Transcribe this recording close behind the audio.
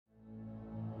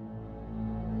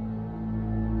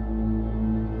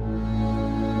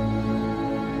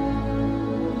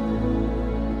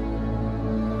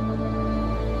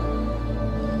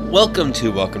Welcome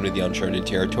to the Uncharted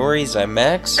Territories. I'm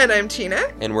Max. And I'm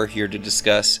Tina. And we're here to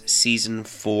discuss Season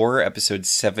 4, Episode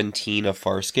 17 of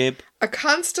Farscape. A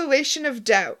Constellation of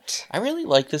Doubt. I really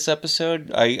like this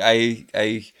episode. I'm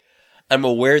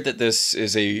aware that this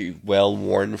is a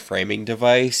well-worn framing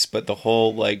device, but the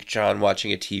whole, John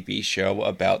watching a TV show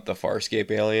about the Farscape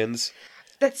aliens.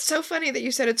 That's so funny that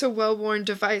you said it's a well-worn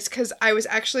device, because I was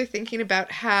actually thinking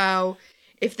about how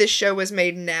if this show was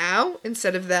made now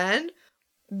instead of then,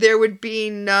 there would be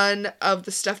none of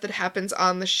the stuff that happens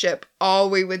on the ship. All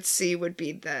we would see would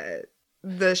be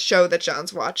the show that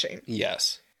John's watching.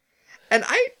 Yes. And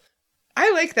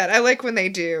I like that. I like when they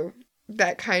do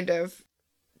that kind of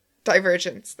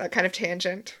divergence, that kind of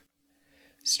tangent.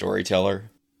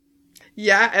 Storyteller.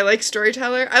 Yeah, I like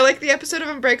Storyteller. I like the episode of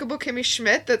Unbreakable Kimmy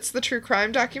Schmidt that's the true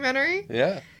crime documentary.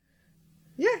 Yeah.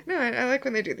 Yeah, no, I like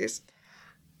when they do these.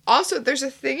 Also, there's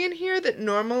a thing in here that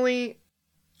normally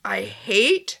I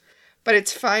hate, but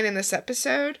it's fine in this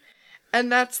episode.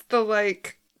 And that's the,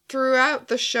 throughout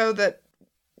the show that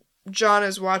John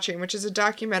is watching, which is a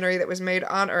documentary that was made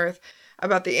on Earth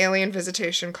about the alien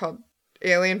visitation called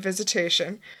Alien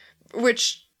Visitation,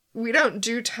 which we don't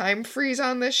do time freeze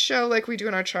on this show like we do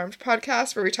in our Charmed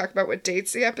podcast, where we talk about what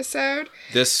dates the episode.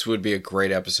 This would be a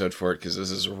great episode for it, because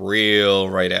this is real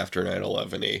right after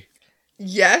 9/11-y.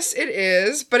 Yes, it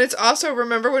is, but it's also,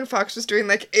 remember when Fox was doing,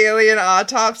 alien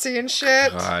autopsy and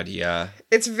shit? God, yeah.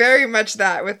 It's very much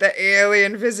that, with the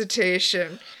alien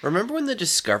visitation. Remember when the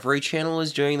Discovery Channel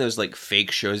was doing those, fake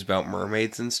shows about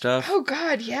mermaids and stuff? Oh,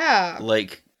 God, yeah.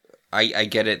 I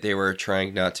get it, they were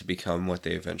trying not to become what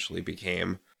they eventually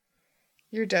became.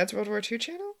 Your Dad's World War II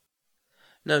channel?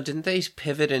 No, didn't they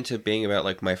pivot into being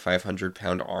about, my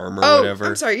 500-pound arm or whatever? Oh,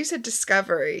 I'm sorry, you said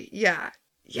Discovery. Yeah.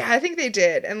 Yeah, I think they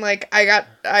did. And,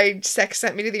 Sex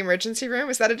sent me to the emergency room.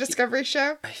 Is that a Discovery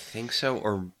show? I think so.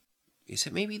 Or is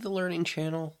it maybe the Learning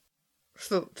Channel?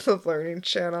 The Learning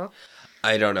Channel.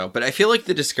 I don't know. But I feel like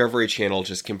the Discovery Channel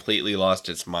just completely lost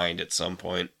its mind at some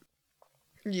point.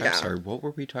 Yeah. I'm sorry, what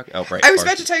were we talking? Oh, right. I was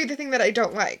about to tell you the thing that I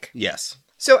don't like. Yes.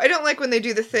 So I don't like when they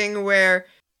do the thing where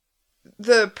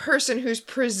the person who's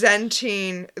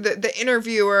presenting, the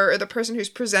interviewer or the person who's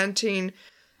presenting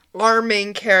our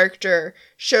main character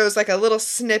shows a little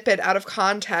snippet out of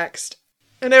context.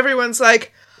 And everyone's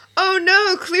like, oh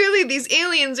no, clearly these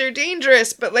aliens are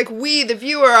dangerous. But we, the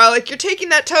viewer, are you're taking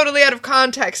that totally out of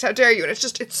context. How dare you? And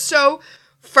it's so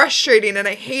frustrating and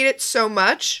I hate it so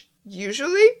much,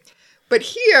 usually. But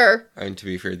here... And to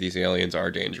be fair, these aliens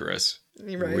are dangerous.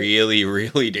 Right. Really,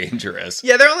 really dangerous.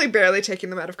 Yeah, they're only barely taking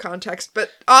them out of context.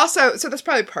 But also, so that's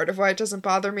probably part of why it doesn't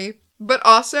bother me. But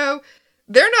also,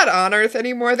 they're not on Earth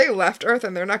anymore. They left Earth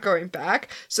and they're not going back.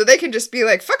 So they can just be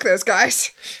fuck those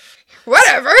guys.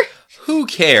 Whatever. Who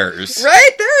cares? Right?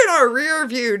 They're in our rear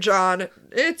view, John.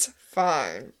 It's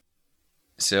fine.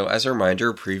 So, as a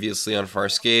reminder, previously on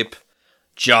Farscape,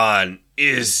 John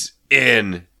is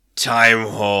in Time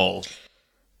Hole.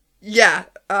 Yeah,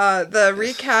 the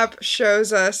recap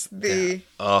shows us the...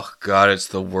 Oh, God, it's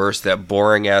the worst. That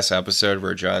boring-ass episode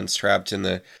where John's trapped in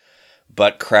the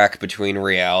butt crack between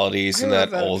realities, and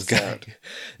that old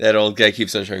guy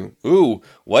keeps on showing, ooh,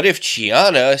 what if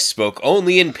Chiana spoke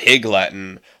only in Pig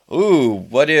Latin? Ooh,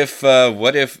 what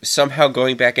if somehow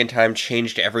going back in time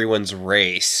changed everyone's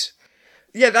race?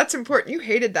 Yeah, that's important. You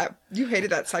hated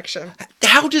that section.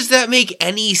 How does that make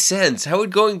any sense? How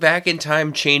would going back in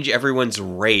time change everyone's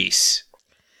race?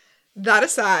 That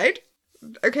aside,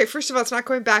 okay, first of all, it's not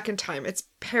going back in time. It's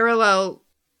parallel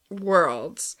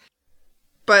worlds.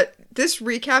 But this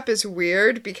recap is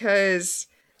weird because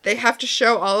they have to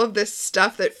show all of this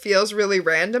stuff that feels really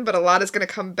random, but a lot is going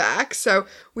to come back. So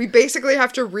we basically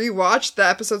have to rewatch the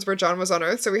episodes where John was on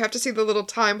Earth. So we have to see the little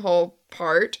time hole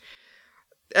part.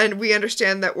 And we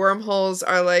understand that wormholes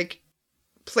are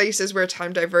places where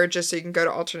time diverges, so you can go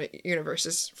to alternate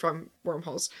universes from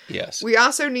wormholes. Yes. We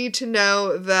also need to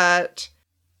know that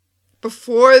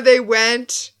before they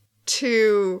went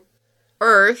to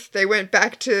Earth, they went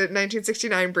back to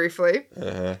 1969 briefly.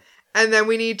 Uh-huh. And then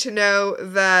we need to know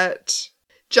that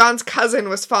John's cousin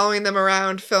was following them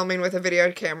around filming with a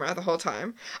video camera the whole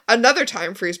time. Another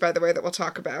time freeze, by the way, that we'll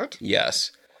talk about.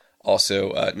 Yes.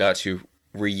 Also, not to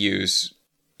reuse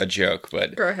a joke,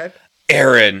 but... Go ahead.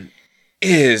 Aaron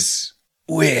is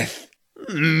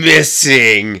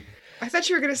missing. I thought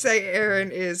you were going to say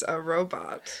Aaron is a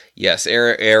robot. Yes,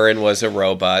 Aaron was a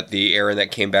robot. The Aaron that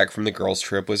came back from the girls'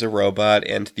 trip was a robot,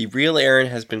 and the real Aaron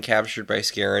has been captured by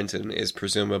Scarens and is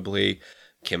presumably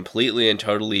completely and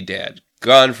totally dead.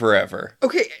 Gone forever.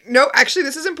 Okay, no, actually,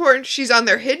 this is important. She's on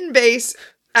their hidden base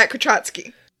at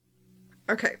Kochatsky.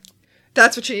 Okay.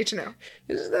 That's what you need to know.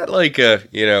 Isn't that like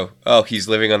he's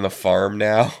living on the farm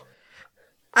now?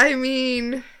 I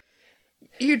mean,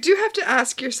 you do have to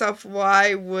ask yourself,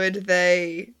 why would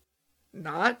they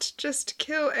not just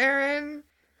kill Aaron?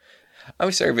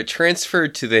 I'm sorry, but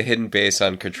transferred to the hidden base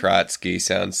on Kotrotsky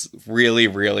sounds really,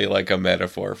 really like a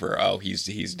metaphor for,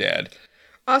 he's dead.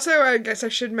 Also, I guess I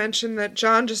should mention that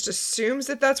John just assumes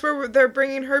that that's where they're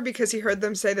bringing her because he heard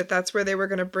them say that that's where they were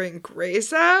going to bring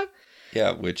Grayza.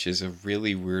 Yeah, which is a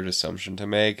really weird assumption to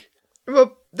make.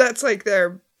 Well, that's like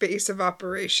their base of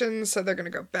operations, so they're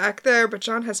going to go back there, but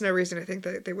John has no reason to think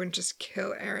that they wouldn't just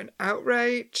kill Aaron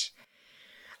outright.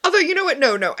 Although, you know what?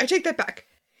 No, I take that back.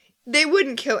 They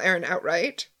wouldn't kill Aaron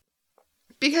outright.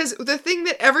 Because the thing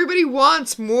that everybody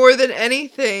wants more than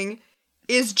anything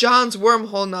is John's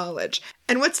wormhole knowledge.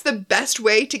 And what's the best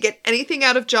way to get anything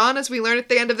out of John, as we learn at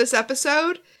the end of this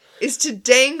episode? Is to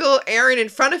dangle Aaron in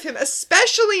front of him,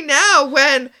 especially now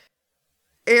when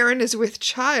Aaron is with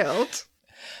child.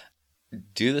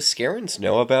 Do the Scarens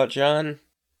know about John?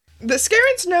 The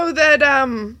Scarens know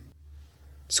that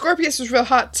Scorpius was real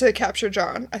hot to capture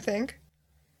John, I think.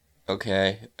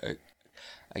 Okay.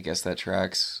 I guess that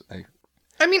tracks.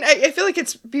 I mean, I feel like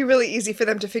it'd be really easy for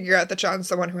them to figure out that John's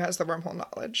the one who has the wormhole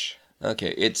knowledge.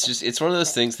 Okay, it's one of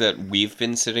those things that we've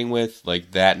been sitting with,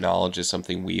 like, that knowledge is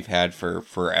something we've had for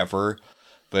forever,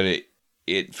 but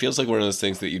it feels like one of those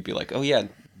things that you'd be like, oh yeah,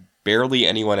 barely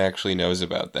anyone actually knows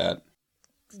about that.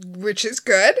 Which is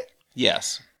good.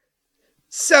 Yes.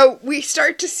 So, we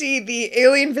start to see the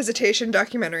Alien Visitation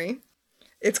documentary.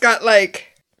 It's got,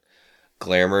 like...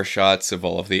 glamour shots of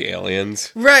all of the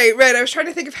aliens. Right. I was trying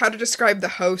to think of how to describe the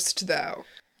host, though.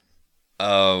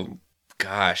 Oh,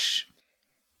 gosh.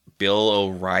 Bill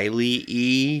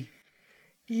O'Reilly-y?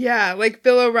 Yeah, like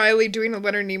Bill O'Reilly doing a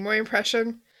Leonard Nimoy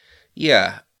impression.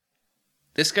 Yeah.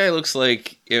 This guy looks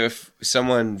like if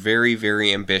someone very,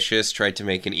 very ambitious tried to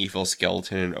make an evil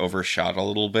skeleton and overshot a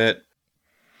little bit.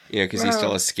 You know, because he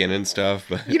still has skin and stuff.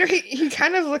 But you know, he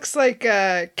kind of looks like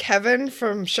Kevin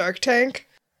from Shark Tank.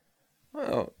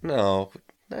 Oh, no.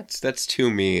 That's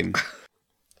too mean.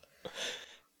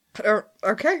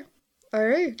 Okay. All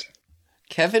right.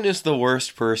 Kevin is the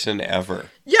worst person ever.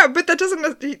 Yeah, but that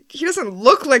doesn't... He doesn't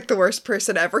look like the worst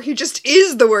person ever. He just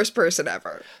is the worst person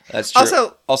ever. That's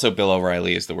true. Also, Bill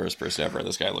O'Reilly is the worst person ever.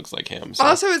 This guy looks like him. So.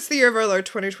 Also, it's the year of our Lord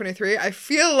 2023. I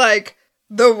feel like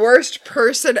the worst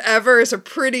person ever is a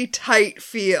pretty tight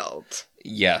field.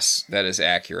 Yes, that is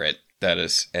accurate. That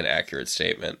is an accurate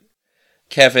statement.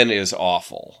 Kevin is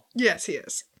awful. Yes, he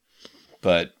is.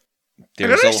 But... I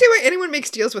don't understand why anyone makes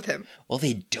deals with him. Well,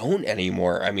 they don't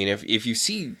anymore. I mean,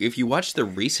 if you watch the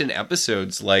recent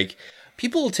episodes, like,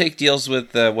 people will take deals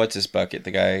with, what's his bucket?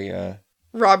 The guy,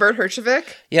 Robert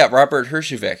Herjavec? Yeah, Robert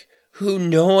Herjavec, who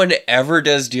no one ever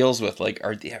does deals with. Like,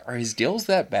 are his deals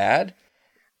that bad?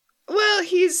 Well,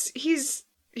 he's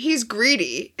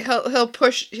greedy.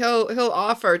 He'll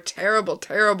offer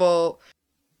terrible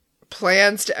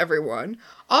plans to everyone.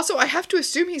 Also, I have to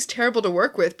assume he's terrible to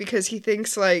work with because he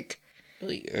thinks, like...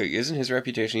 Really? Isn't his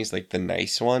reputation he's, like, the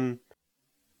nice one?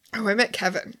 Oh, I meant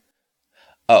Kevin.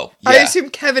 Oh, yeah. I assume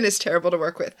Kevin is terrible to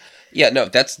work with. Yeah, no,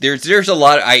 there's a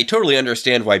lot... I totally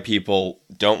understand why people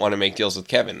don't want to make deals with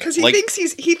Kevin. Because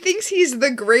he thinks he's the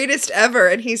greatest ever,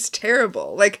 and he's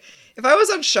terrible. Like, if I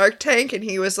was on Shark Tank, and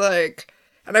he was like...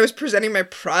 And I was presenting my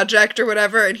project or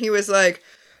whatever, and he was like...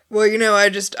 Well, you know, I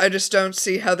just don't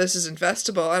see how this is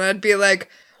investable. And I'd be like,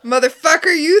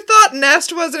 motherfucker, you thought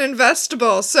Nest wasn't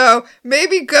investable, so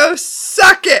maybe go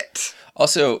suck it.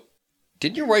 Also,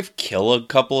 didn't your wife kill a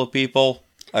couple of people?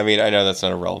 I mean, I know that's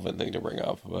not a relevant thing to bring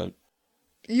up, but...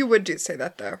 You would say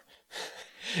that, though.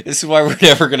 This is why we're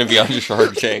never going to be on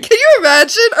Shark Tank. Can you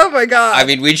imagine? Oh my god. I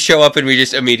mean, we'd show up and we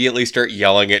just immediately start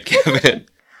yelling at Kevin.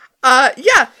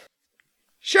 Yeah.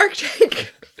 Shark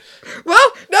Tank.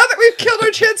 Well, now that we've killed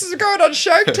our chances of going on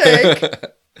Shark Tank,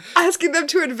 asking them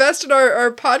to invest in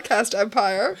our podcast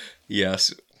empire.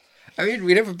 Yes. I mean,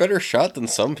 we'd have a better shot than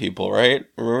some people, right?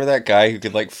 Remember that guy who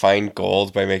could, like, find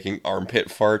gold by making armpit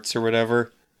farts or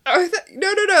whatever? Oh,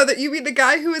 no. That you mean the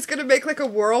guy who was going to make, like, a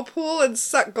whirlpool and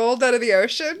suck gold out of the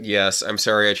ocean? Yes, I'm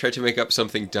sorry. I tried to make up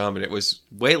something dumb, and it was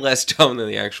way less dumb than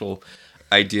the actual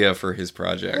idea for his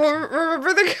project. Well,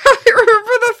 remember the guy?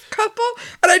 Remember the couple?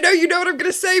 And I know you know what I'm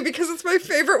going to say because it's my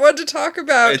favorite one to talk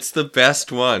about. It's the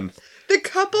best one. The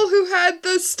couple who had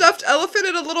the stuffed elephant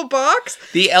in a little box.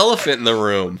 The elephant in the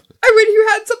room. And when you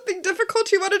had something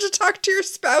difficult you wanted to talk to your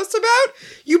spouse about,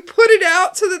 you put it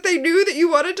out so that they knew that you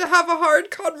wanted to have a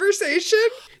hard conversation.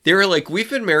 They were like, we've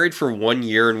been married for 1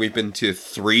 year and we've been to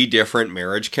 3 different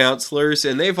marriage counselors,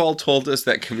 and they've all told us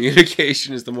that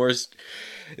communication is the most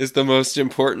is the most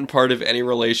important part of any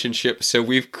relationship, so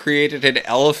we've created an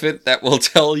elephant that will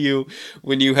tell you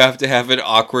when you have to have an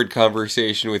awkward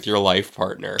conversation with your life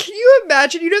partner. Can you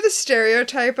imagine, the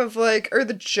stereotype of, like, or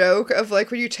the joke of,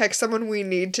 like, when you text someone, we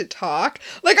need to talk?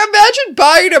 Like, imagine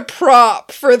buying a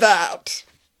prop for that.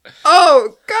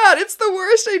 Oh, God, it's the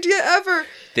worst idea ever.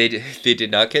 They did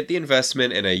not get the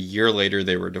investment, and a year later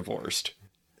they were divorced.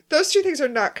 Those two things are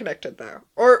not connected, though.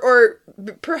 Or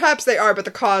perhaps they are, but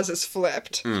the cause is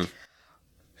flipped. Mm.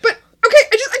 But, okay,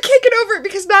 I can't get over it,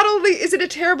 because not only is it a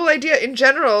terrible idea in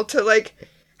general to, like,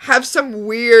 have some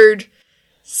weird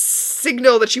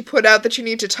signal that you put out that you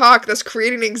need to talk, thus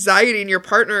creating anxiety in your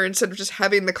partner instead of just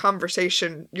having the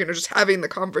conversation, just having the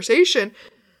conversation.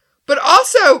 But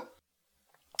also,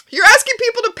 you're asking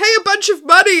people to pay a bunch of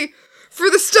money for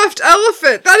the stuffed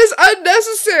elephant. That is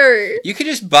unnecessary. You could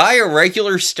just buy a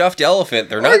regular stuffed elephant.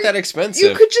 They're not that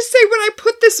expensive. You could just say, when I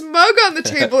put this mug on the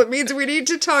table, it means we need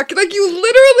to talk. Like, you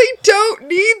literally don't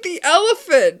need the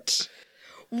elephant.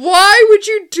 Why would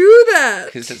you do that?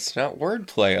 Because it's not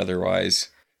wordplay otherwise.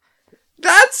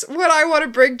 That's what I want to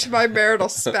bring to my marital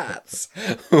spats,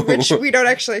 which we don't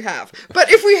actually have.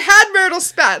 But if we had marital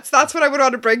spats, that's what I would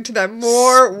want to bring to them.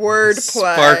 More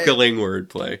wordplay. Sparkling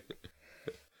wordplay.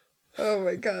 Oh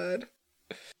my god.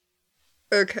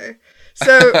 Okay.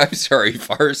 So I'm sorry,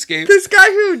 Farscape. This guy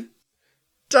who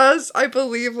does, I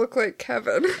believe, look like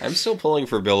Kevin. I'm still pulling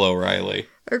for Bill O'Reilly.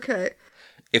 Okay.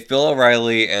 If Bill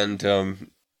O'Reilly and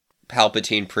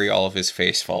Palpatine pre all of his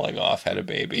face falling off had a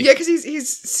baby. Yeah, because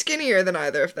he's skinnier than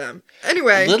either of them.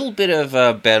 Anyway. A little bit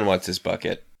of Ben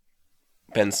What's-His-Bucket.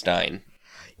 Ben Stein.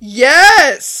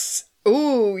 Yes!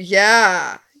 Ooh,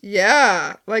 yeah.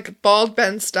 Yeah. Like bald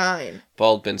Ben Stein.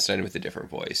 Bald Ben Stein with a different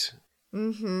voice.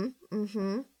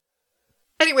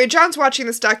 Anyway, John's watching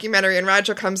this documentary and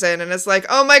Rygel comes in and is like,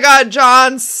 oh my god,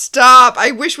 John, stop!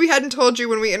 I wish we hadn't told you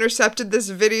when we intercepted this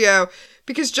video.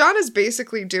 Because John is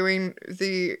basically doing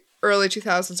the early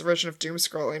 2000s version of doom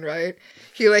scrolling, right?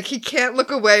 He can't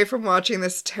look away from watching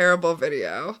this terrible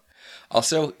video.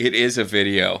 Also, it is a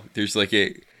video. There's like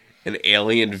an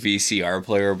alien VCR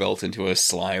player built into a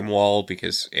slime wall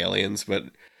because aliens, but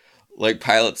like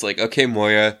Pilot's like, okay,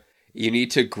 Moya, you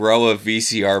need to grow a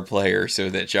VCR player so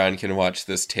that John can watch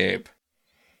this tape.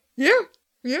 Yeah.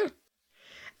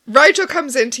 Rygel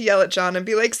comes in to yell at John and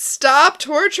be like, stop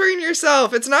torturing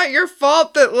yourself. It's not your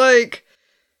fault that, like,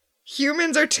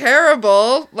 humans are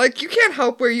terrible. Like, you can't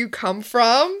help where you come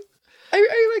from.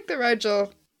 I like that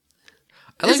Rygel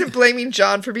isn't blaming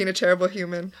John for being a terrible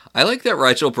human. I like that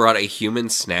Rygel brought a human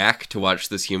snack to watch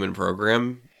this human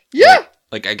program. Yeah.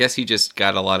 Like, I guess he just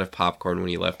got a lot of popcorn when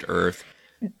he left Earth.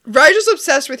 Rygel's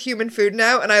obsessed with human food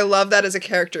now, and I love that as a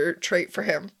character trait for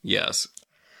him. Yes.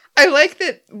 I like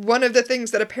that one of the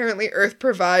things that apparently Earth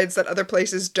provides that other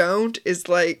places don't is,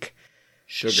 like,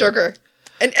 sugar.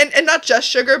 And not just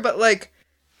sugar, but, like,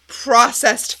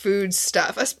 processed food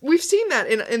stuff. We've seen that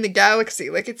in the galaxy.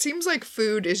 Like, it seems like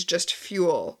food is just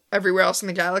fuel everywhere else in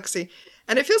the galaxy.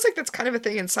 And it feels like that's kind of a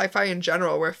thing in sci-fi in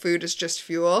general, where food is just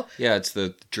fuel. Yeah, it's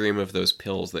the dream of those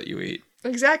pills that you eat.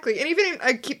 Exactly. And even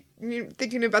I keep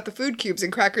thinking about the food cubes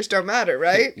in Crackers Don't Matter,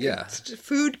 right? Yeah. It's just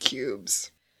food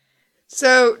cubes.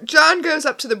 So John goes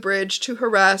up to the bridge to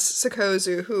harass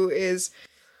Sikozu, who is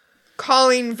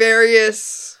calling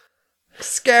various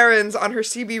Scarens on her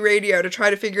CB radio to try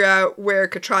to figure out where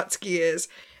Katratsky is,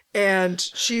 and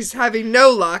she's having no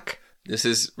luck. This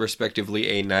is respectively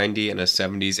a 90 and a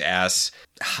 70s ass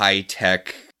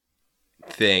high-tech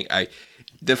thing.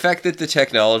 The fact that the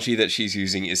technology that she's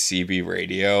using is CB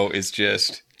radio is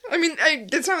just... I mean,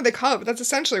 that's not what they call it, but that's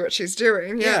essentially what she's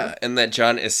doing, yeah. And that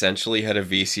John essentially had a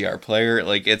VCR player.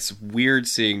 Like, it's weird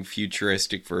seeing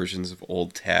futuristic versions of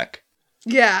old tech.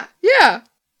 Yeah.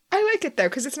 I like it, though,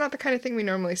 because it's not the kind of thing we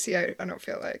normally see, I don't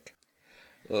feel like.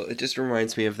 Well, it just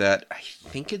reminds me of that, I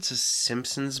think it's a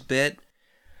Simpsons bit,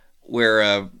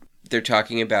 where they're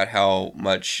talking about how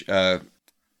much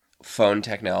phone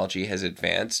technology has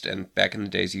advanced, and back in the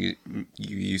days you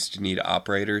used to need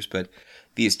operators, but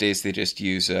these days they just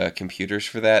use computers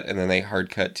for that, and then they hard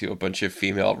cut to a bunch of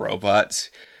female robots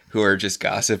who are just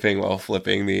gossiping while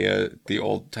flipping the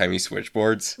old-timey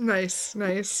switchboards. Nice.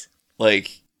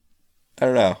 Like, I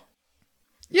don't know.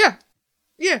 Yeah.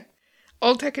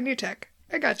 Old tech and new tech.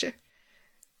 I gotcha.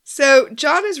 So,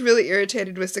 John is really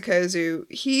irritated with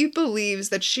Sikozu. He believes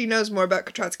that she knows more about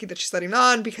Katratsky than she's letting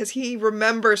on because he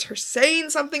remembers her saying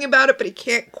something about it, but he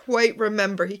can't quite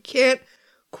remember. He can't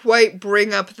quite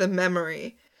bring up the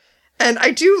memory. And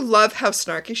I do love how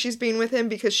snarky she's being with him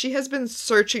because she has been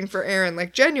searching for Aaron,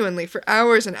 like genuinely, for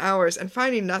hours and hours and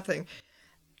finding nothing.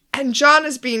 And John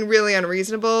is being really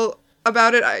unreasonable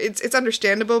about it. It's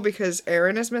understandable because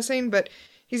Eren is missing, but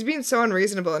he's being so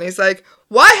unreasonable, and he's like,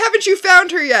 why haven't you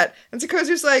found her yet? And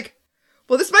Sikozu's like,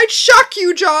 well, this might shock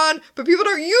you, John, but people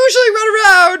don't usually run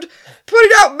around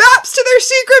putting out maps to their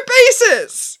secret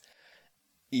bases.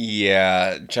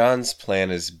 Yeah, John's plan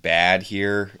is bad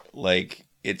here. Like,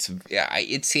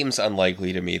 it seems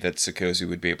unlikely to me that Sikozu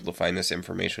would be able to find this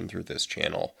information through this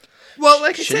channel. Well,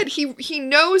 like I said, he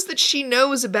knows that she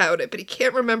knows about it, but he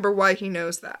can't remember why he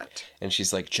knows that. And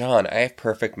she's like, John, I have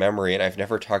perfect memory, and I've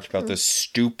never talked about this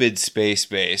stupid space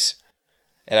base.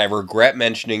 And I regret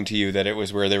mentioning to you that it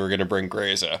was where they were going to bring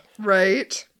Grayza.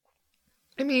 Right.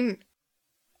 I mean,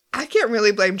 I can't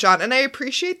really blame John, and I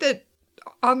appreciate that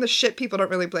on the ship people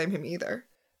don't really blame him either.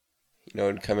 You know,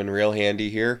 it'd come in real handy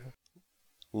here.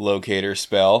 Locator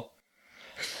spell.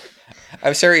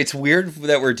 I'm sorry, it's weird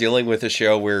that we're dealing with a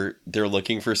show where they're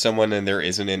looking for someone and there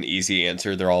isn't an easy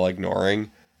answer they're all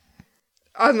ignoring.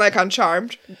 Unlike on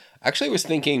Charmed. Actually, I was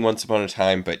thinking Once Upon a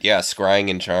Time, but yeah, Scrying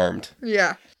and Charmed.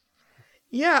 Yeah.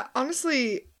 Yeah,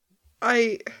 honestly,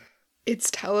 it's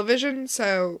television,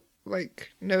 so,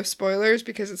 like, no spoilers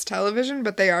because it's television,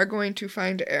 but they are going to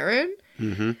find Eren.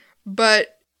 Mm-hmm.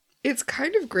 But it's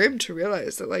kind of grim to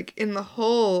realize that, like, in the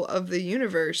whole of the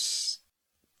universe,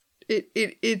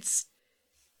 it's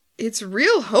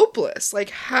real hopeless.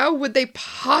 Like, how would they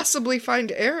possibly find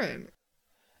Eren?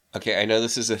 Okay, I know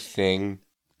this is a thing,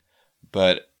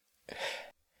 but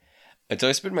it's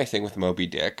always been my thing with Moby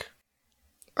Dick.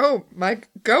 Oh,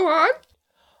 go on.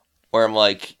 Where I'm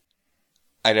like,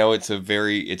 I know it's a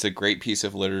great piece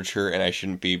of literature and I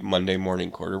shouldn't be Monday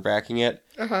morning quarterbacking it.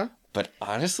 Uh-huh. But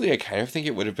honestly, I kind of think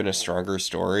it would have been a stronger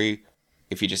story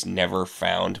if he just never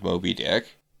found Moby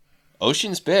Dick.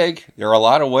 Ocean's big. There are a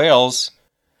lot of whales.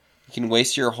 You can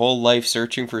waste your whole life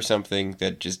searching for something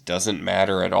that just doesn't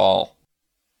matter at all.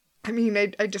 I mean,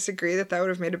 I disagree that would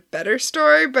have made a better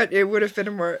story, but it would have been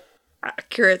a more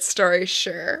accurate story,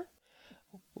 sure.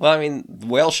 Well, I mean, the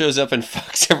whale shows up and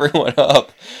fucks everyone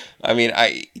up. I mean,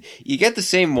 you get the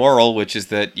same moral, which is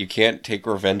that you can't take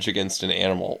revenge against an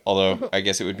animal. Although, I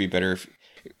guess it would be better if...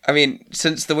 I mean,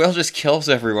 since the whale just kills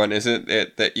everyone, isn't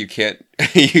it that you can't...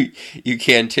 you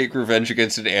can take revenge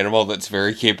against an animal that's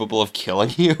very capable of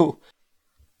killing you?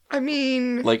 I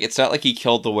mean... Like, it's not like he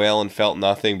killed the whale and felt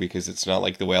nothing, because it's not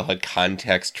like the whale had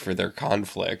context for their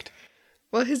conflict.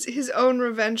 Well, his own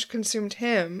revenge consumed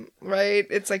him, right?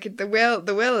 It's like the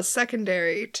whale is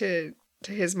secondary to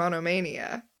his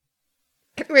monomania.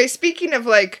 Anyway, speaking of,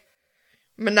 like,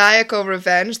 maniacal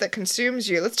revenge that consumes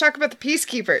you, let's talk about the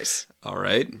Peacekeepers. All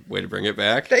right. Way to bring it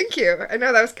back. Thank you. I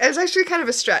know it was actually kind of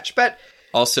a stretch, but...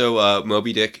 Also,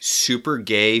 Moby Dick, super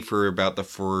gay for about the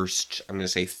first, I'm going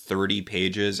to say 30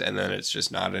 pages, and then it's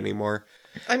just not anymore.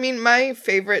 I mean, my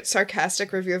favorite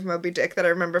sarcastic review of Moby Dick that I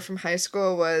remember from high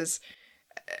school was...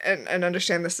 And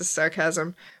understand this is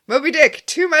sarcasm. Moby Dick,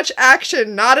 too much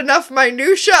action, not enough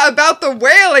minutia about the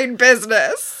whaling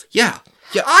business. Yeah.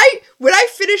 When I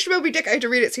finished Moby Dick, I had to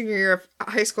read it senior year of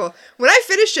high school. When I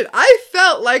finished it, I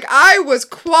felt like I was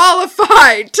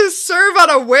qualified to serve on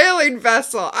a whaling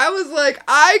vessel. I was like,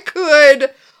 I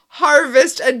could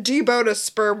harvest and debone a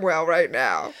sperm whale right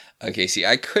now. Okay, see,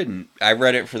 I couldn't. I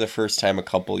read it for the first time a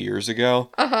couple years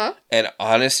ago. Uh-huh. And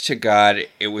honest to God,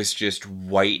 it was just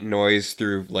white noise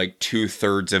through like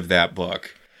 2/3 of that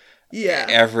book. Yeah.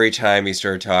 Every time he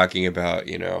started talking about,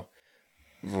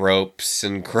 ropes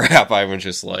and crap, I was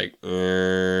just like, One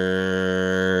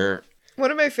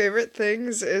of my favorite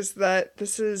things is that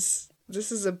this is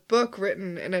a book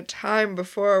written in a time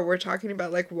before we're talking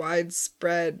about, like,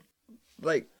 widespread,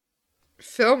 like,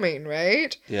 filming,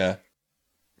 right? Yeah.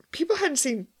 People hadn't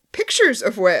seen pictures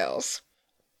of whales.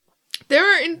 There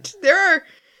are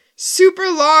super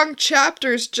long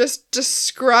chapters just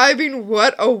describing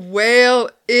what a whale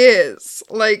is.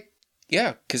 Like,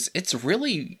 yeah, because it's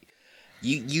really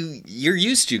you're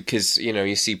used to, because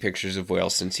you see pictures of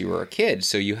whales since you were a kid,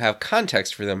 so you have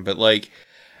context for them. But like,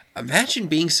 imagine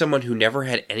being someone who never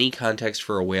had any context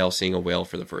for a whale, seeing a whale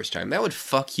for the first time. That would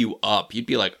fuck you up. You'd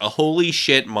be like, oh, holy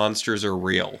shit, monsters are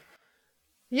real.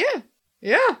 Yeah.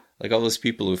 Yeah. Like all those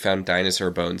people who found dinosaur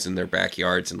bones in their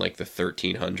backyards in like the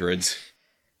 1300s.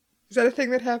 Is that a thing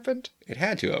that happened? It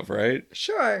had to have, right?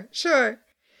 Sure.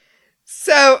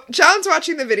 So, John's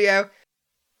watching the video.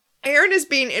 Eren is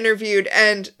being interviewed,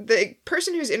 and the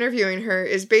person who's interviewing her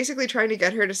is basically trying to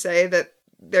get her to say that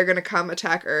they're going to come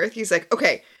attack Earth. He's like,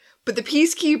 okay, but the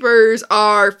Peacekeepers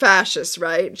are fascists,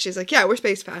 right? And she's like, yeah, we're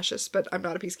space fascists, but I'm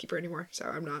not a Peacekeeper anymore, so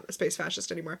I'm not a space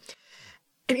fascist anymore.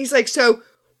 And he's like, so...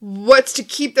 what's to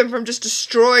keep them from just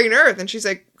destroying Earth? And she's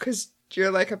like, because you're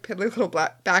like a piddly little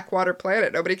backwater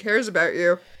planet. Nobody cares about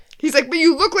you. He's like, but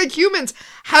you look like humans.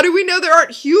 How do we know there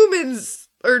aren't humans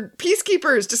or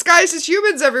peacekeepers disguised as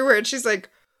humans everywhere? And she's like,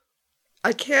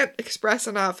 I can't express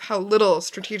enough how little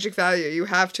strategic value you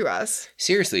have to us.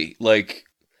 Seriously, like,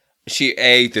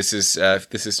 this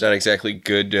is not exactly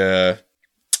good,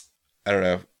 I don't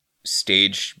know,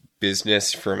 stage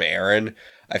business from Aaron.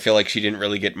 I feel like she didn't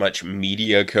really get much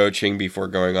media coaching before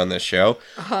going on this show.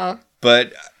 Uh-huh.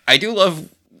 But I do love,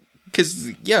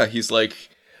 because, yeah, he's like,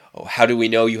 oh, how do we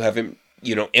know you haven't,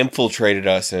 infiltrated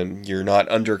us and you're not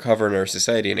undercover in our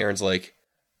society? And Aaron's like,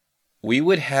 we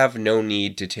would have no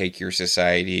need to take your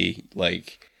society.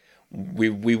 Like, we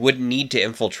wouldn't need to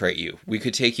infiltrate you. We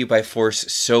could take you by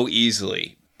force so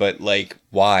easily. But, like,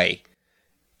 why?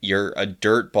 You're a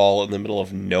dirt ball in the middle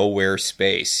of nowhere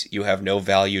space. You have no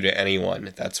value to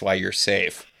anyone. That's why you're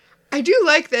safe. I do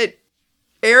like that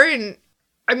Erin,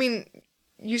 I mean,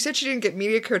 you said she didn't get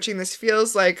media coaching. This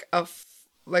feels like an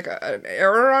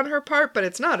error on her part, but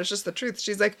it's not. It's just the truth.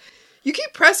 She's like, you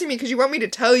keep pressing me because you want me to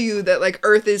tell you that, like,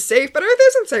 Earth is safe, but Earth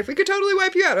isn't safe. We could totally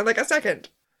wipe you out in, like, a second.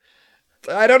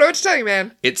 I don't know what to tell you,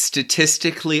 man. It's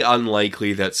statistically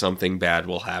unlikely that something bad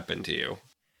will happen to you.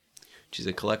 Which is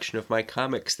a collection of my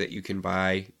comics that you can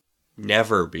buy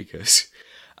never, because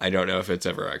I don't know if it's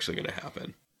ever actually going to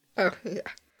happen. Oh, yeah.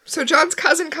 So John's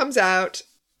cousin comes out.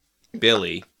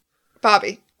 Billy.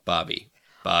 Bobby,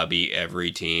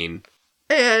 every teen.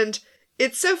 And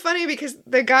it's so funny because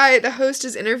the host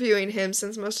is interviewing him,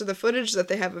 since most of the footage that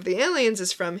they have of the aliens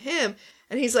is from him.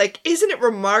 And he's like, isn't it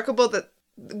remarkable that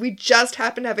we just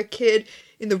happen to have a kid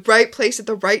in the right place at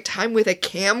the right time with a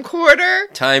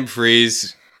camcorder? Time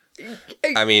freeze.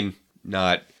 I mean,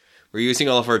 not. We're using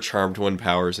all of our Charmed One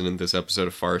powers in this episode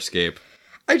of Farscape.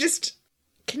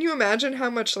 Can you imagine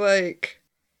how much, like,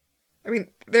 I mean,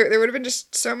 there would have been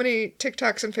just so many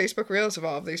TikToks and Facebook Reels of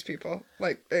all of these people.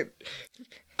 Like,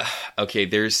 okay,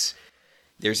 there's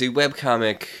a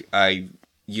webcomic I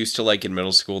used to like in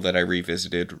middle school that I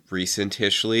revisited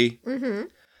recentishly. Mm-hmm.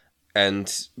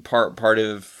 And part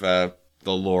of the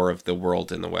lore of the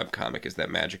world in the webcomic is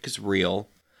that magic is real.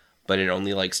 But it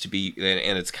only likes to be,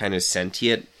 and it's kind of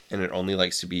sentient, and it only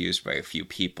likes to be used by a few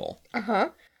people. Uh-huh.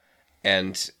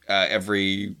 And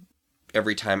every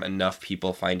time enough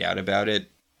people find out about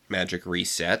it, magic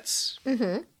resets.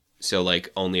 Mm-hmm. So,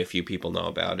 like, only a few people know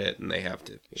about it, and they have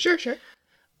to. Sure.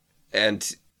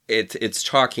 And it's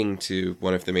talking to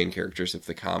one of the main characters of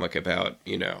the comic about,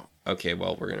 okay,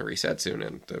 well, we're going to reset soon,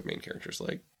 and the main character's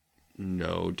like,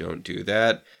 no, don't do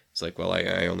that. It's like, well,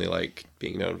 I only like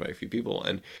being known by a few people,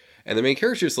 and the main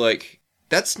character's like,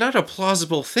 that's not a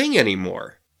plausible thing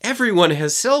anymore. Everyone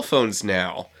has cell phones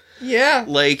now. Yeah.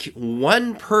 Like,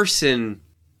 one person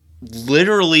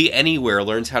literally anywhere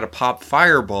learns how to pop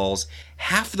fireballs,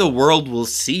 half the world will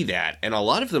see that, and a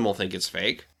lot of them will think it's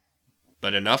fake,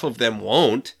 but enough of them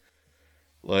won't.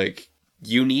 Like,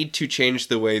 you need to change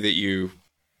the way that you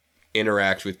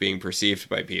interact with being perceived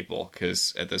by people,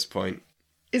 because at this point...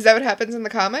 Is that what happens in the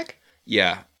comic?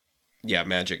 Yeah,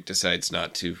 magic decides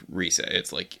not to reset.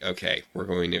 It's like, okay, we're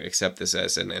going to accept this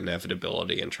as an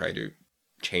inevitability and try to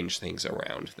change things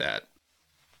around that.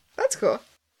 That's cool.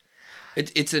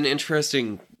 It's an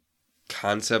interesting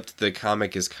concept. The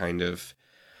comic is kind of...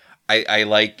 I'm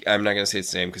not going to say it's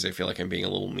the same because I feel like I'm being a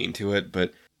little mean to it,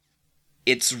 but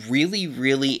it's really,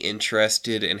 really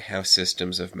interested in how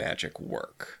systems of magic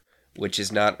work. Which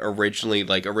is not originally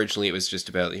it was just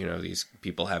about, these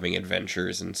people having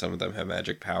adventures and some of them have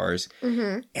magic powers.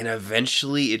 Mm-hmm. And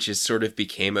eventually it just sort of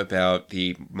became about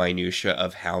the minutia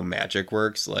of how magic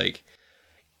works. Like,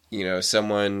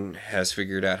 someone has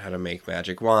figured out how to make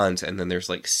magic wands, and then there's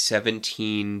like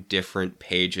 17 different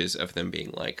pages of them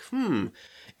being like,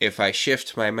 if I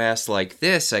shift my mask like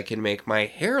this, I can make my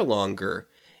hair longer.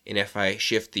 And if I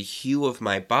shift the hue of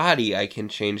my body, I can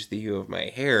change the hue of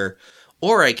my hair.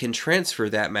 Or I can transfer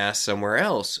that mask somewhere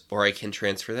else. Or I can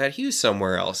transfer that hue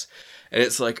somewhere else. And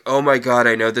it's like, oh my god,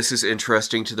 I know this is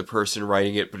interesting to the person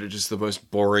writing it, but it's just the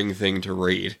most boring thing to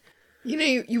read.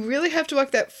 You really have to walk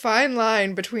that fine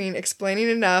line between explaining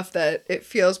enough that it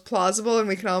feels plausible and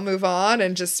we can all move on,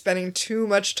 and just spending too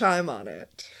much time on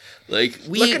it. Like,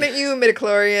 looking at you,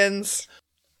 midichlorians.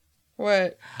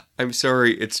 What? I'm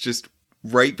sorry, it's just...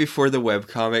 Right before the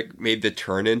webcomic made the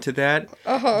turn into that,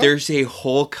 uh-huh. There's a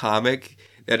whole comic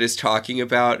that is talking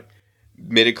about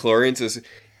midichlorians.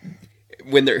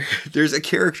 When there's a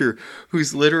character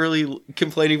who's literally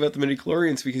complaining about the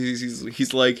midichlorians because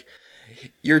he's like,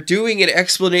 you're doing an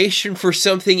explanation for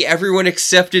something everyone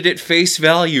accepted at face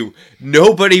value.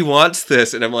 Nobody wants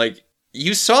this. And I'm like,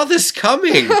 you saw this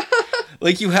coming.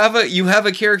 Like, you have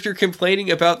a character complaining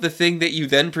about the thing that you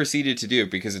then proceeded to do,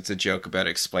 because it's a joke about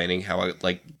explaining how,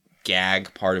 like,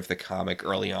 gag part of the comic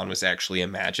early on was actually a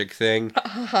magic thing.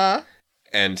 Uh-huh.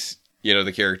 And, you know,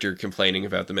 the character complaining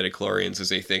about the midichlorians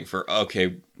is a thing for,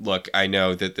 okay, look, I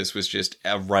know that this was just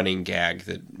a running gag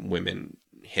that women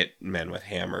hit men with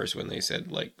hammers when they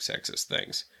said, like, sexist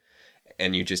things.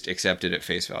 And you just accept it at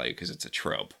face value because it's a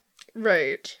trope.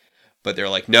 Right. But they're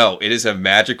like, no, it is a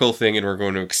magical thing and we're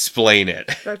going to explain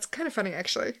it. That's kind of funny,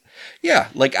 actually. Yeah,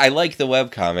 like, I like the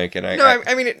webcomic and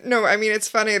I mean, it's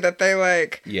funny that they,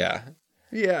 like... Yeah.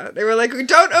 Yeah, they were like,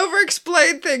 don't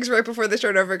over-explain things right before they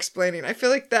start over-explaining. I feel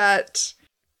like that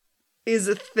is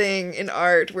a thing in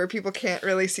art where people can't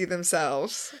really see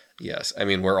themselves. Yes, I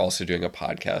mean, we're also doing a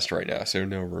podcast right now, so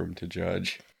no room to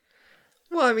judge.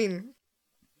 Well, I mean,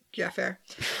 yeah, fair.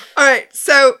 All right,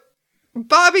 so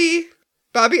Bobby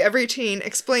Every Teen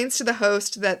explains to the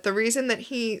host that the reason that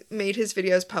he made his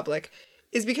videos public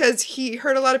is because he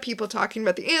heard a lot of people talking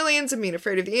about the aliens and being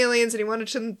afraid of the aliens, and he wanted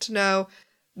them to know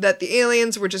that the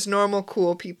aliens were just normal,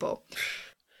 cool people.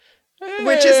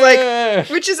 Which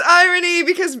is irony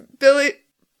because Billy...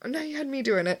 Oh, no, you had me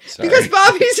doing it. Sorry. Because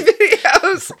Bobby's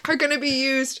videos are going to be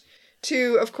used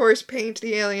to, of course, paint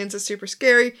the aliens as super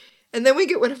scary. And then we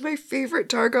get one of my favorite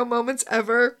Dargo moments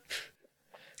ever.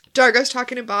 Dargo's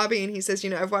talking to Bobby and he says,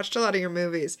 you know, I've watched a lot of your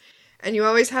movies. And you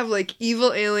always have, like,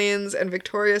 evil aliens and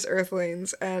victorious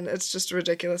earthlings. And it's just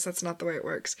ridiculous. That's not the way it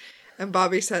works. And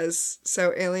Bobby says,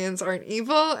 so aliens aren't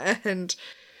evil? And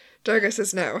Dargo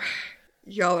says, no.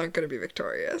 Y'all aren't going to be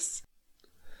victorious.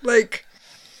 Like...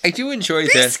 I do enjoy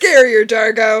that. Be scarier,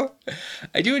 Dargo.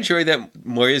 I do enjoy that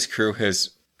Moya's crew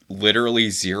has literally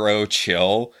zero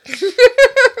chill.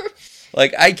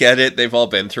 Like, I get it. They've all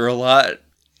been through a lot.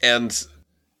 And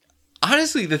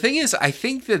honestly, the thing is, I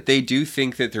think that they do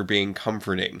think that they're being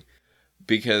comforting.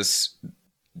 Because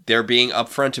they're being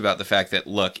upfront about the fact that,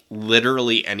 look,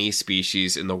 literally any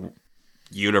species in the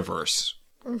universe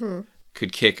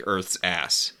could kick Earth's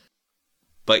ass.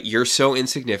 But you're so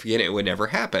insignificant, it would never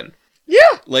happen.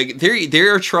 Yeah. Like,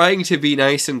 they're trying to be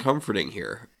nice and comforting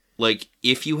here. Like,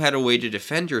 if you had a way to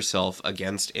defend yourself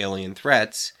against alien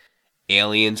threats,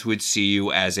 aliens would see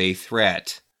you as a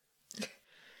threat.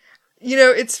 You know,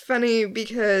 it's funny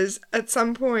because at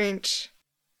some point,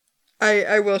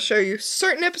 I will show you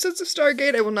certain episodes of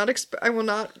Stargate. I will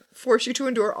not force you to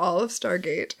endure all of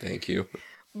Stargate. Thank you.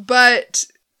 But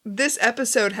this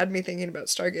episode had me thinking about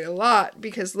Stargate a lot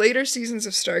because later seasons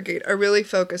of Stargate are really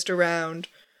focused around...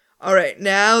 All right,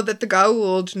 now that the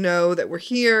Goa'uld know that we're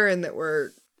here and that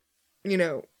we're, you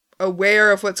know,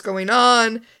 aware of what's going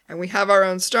on and we have our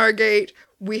own Stargate,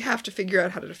 we have to figure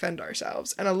out how to defend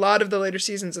ourselves. And a lot of the later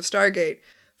seasons of Stargate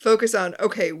focus on,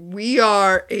 okay, we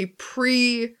are a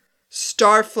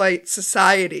pre-Starflight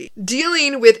society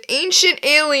dealing with ancient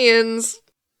aliens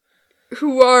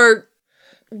who are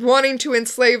wanting to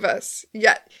enslave us.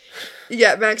 Yeah,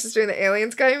 Max is doing the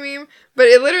aliens guy meme, but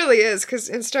it literally is, because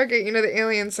in Stargate, you know, the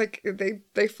aliens, like,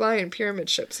 they fly in pyramid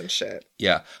ships and shit.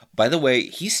 Yeah. By the way,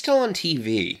 he's still on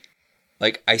TV.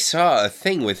 Like, I saw a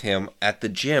thing with him at the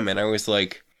gym, and I was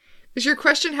like... Is your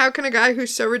question, how can a guy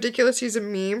who's so ridiculous he's a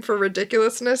meme for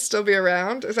ridiculousness still be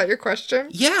around? Is that your question?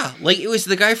 Yeah, like, it was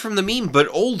the guy from the meme, but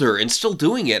older, and still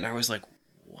doing it, and I was like,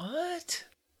 what?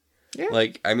 Yeah.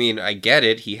 Like, I mean, I get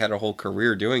it, he had a whole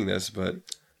career doing this, but...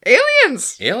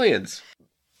 Aliens!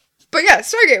 But yeah,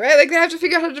 Stargate, right? Like, they have to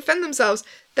figure out how to defend themselves.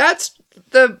 That's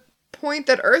the point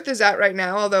that Earth is at right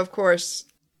now, although, of course,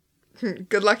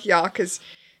 good luck y'all, because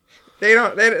they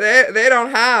don't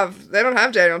have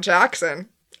Daniel Jackson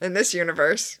in this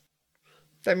universe.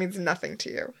 That means nothing to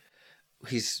you.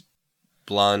 He's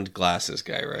blonde glasses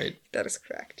guy, right? That is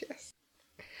correct, yes.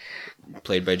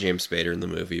 Played by James Spader in the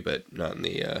movie, but not in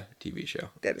the TV show.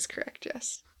 That is correct,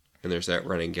 yes. And there's that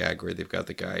running gag where they've got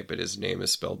the guy, but his name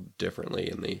is spelled differently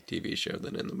in the TV show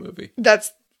than in the movie.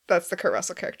 That's the Kurt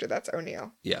Russell character. That's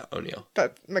O'Neill. Yeah, O'Neill.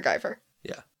 That's MacGyver.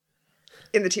 Yeah.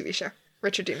 In the TV show.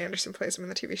 Richard Dean Anderson plays him in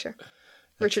the TV show.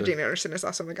 Richard Dean Anderson is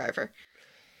also MacGyver.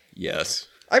 Yes.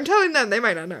 I'm telling them. They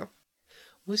might not know.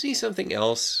 Was he something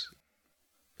else?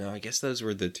 No, I guess those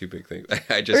were the two big things. Or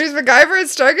he's MacGyver and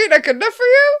Stargate not good enough for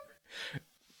you?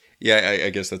 Yeah, I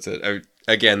guess that's it.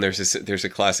 Again, there's a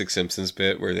classic Simpsons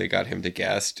bit where they got him to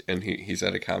guest, and he's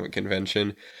at a comic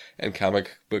convention, and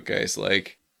comic book guy's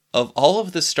like, of all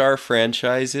of the Star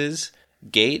franchises,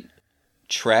 Gate,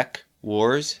 Trek,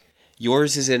 Wars,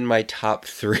 yours is in my top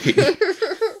 3.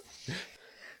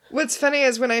 What's funny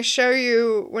is when I show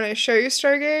you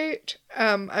Stargate,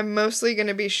 I'm mostly going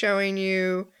to be showing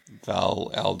you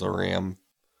Val Valderan,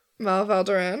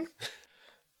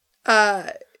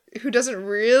 who doesn't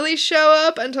really show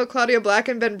up until Claudia Black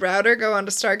and Ben Browder go on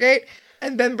to Stargate,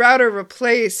 and Ben Browder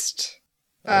replaced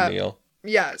O'Neill.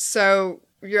 Yeah, so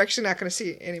you're actually not going to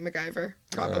see any MacGyver,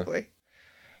 probably.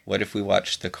 What if we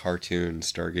watched the cartoon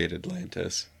Stargate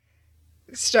Atlantis?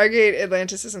 Stargate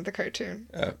Atlantis isn't the cartoon.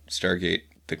 Stargate,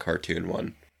 the cartoon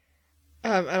one.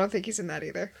 I don't think he's in that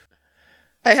either.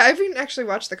 I haven't actually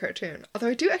watched the cartoon, although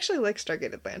I do actually like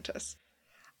Stargate Atlantis.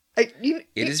 It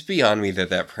is beyond me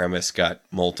that premise got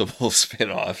multiple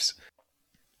spin-offs.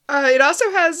 It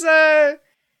also has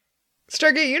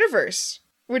Stargate Universe,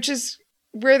 which is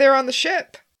where they're on the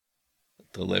ship.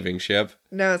 The living ship?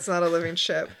 No, it's not a living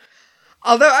ship.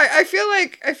 Although I feel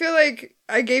like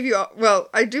I gave you... Well,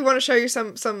 I do want to show you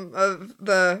some of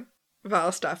the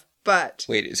Val stuff, but...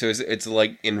 Wait, so it's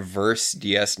like inverse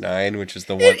DS9, which is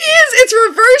the one... It is! It's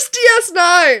reverse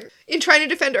DS9! In Trying to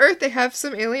Defend Earth, they have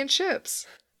some alien ships.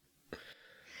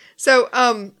 So, no,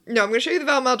 I'm going to show you the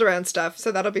Val Maldoran stuff,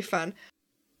 so that'll be fun.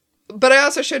 But I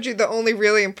also showed you the only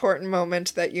really important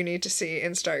moment that you need to see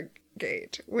in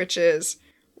Stargate, which is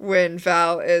when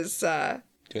Val is...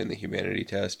 doing the humanity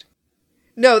test.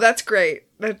 No, that's great.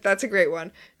 That's a great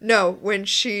one. No, when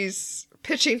she's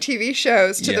pitching TV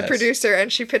shows to the producer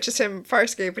and she pitches him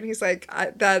Farscape and he's like,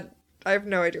 I have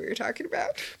no idea what you're talking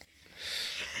about.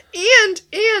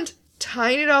 And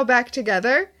tying it all back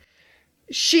together,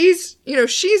 she's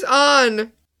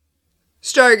on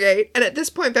Stargate, and at this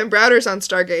point Ben Browder's on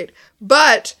Stargate,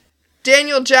 but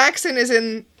Daniel Jackson is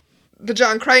in the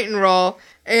John Crichton role,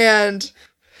 and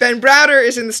Ben Browder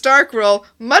is in the Stark role,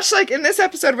 much like in this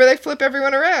episode where they flip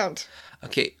everyone around.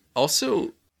 Okay,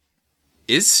 also,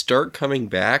 is Stark coming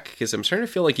back? Because I'm starting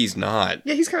to feel like he's not.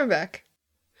 Yeah, he's coming back.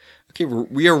 Okay,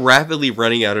 we are rapidly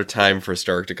running out of time for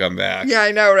Stark to come back. Yeah,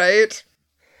 I know, right?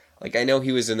 Like, I know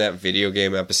he was in that video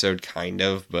game episode, kind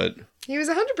of, but... He was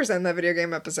 100% in that video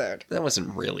game episode. That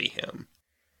wasn't really him.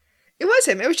 It was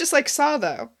him. It was just like Saw,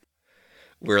 though.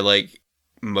 Where, like,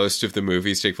 most of the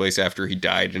movies take place after he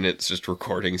died and it's just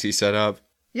recordings he set up.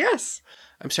 Yes.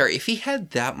 I'm sorry, if he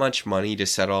had that much money to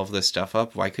set all of this stuff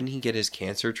up, why couldn't he get his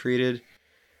cancer treated?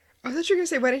 I thought you were going to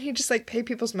say, why didn't he just, like, pay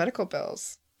people's medical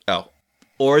bills? Oh.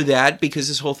 Or that, because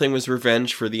his whole thing was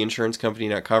revenge for the insurance company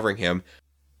not covering him.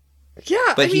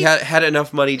 Yeah, but he had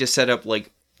enough money to set up,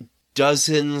 like,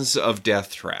 dozens of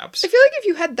death traps. I feel like if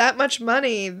you had that much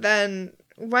money, then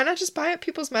why not just buy up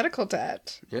people's medical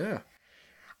debt? Yeah.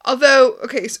 Although,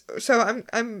 okay, so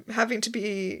I'm having to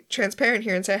be transparent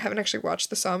here and say I haven't actually watched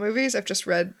the Saw movies. I've just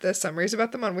read the summaries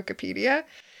about them on Wikipedia.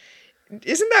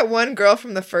 Isn't that one girl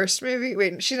from the first movie?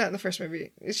 Wait, she's not in the first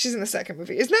movie. She's in the second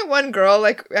movie. Isn't that one girl,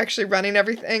 like, actually running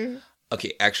everything?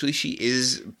 Okay, actually, she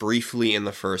is briefly in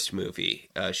the first movie.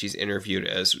 She's interviewed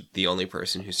as the only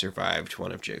person who survived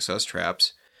one of Jigsaw's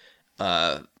traps.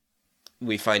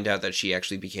 We find out that she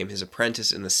actually became his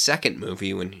apprentice in the second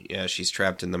movie when she's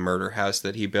trapped in the murder house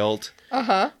that he built.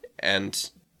 Uh-huh. And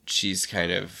she's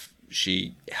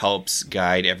she helps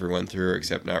guide everyone through,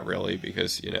 except not really,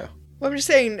 because, you know. Well, I'm just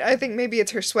saying, I think maybe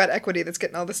it's her sweat equity that's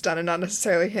getting all this done and not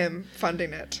necessarily him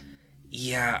funding it.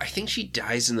 Yeah, I think she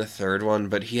dies in the third one,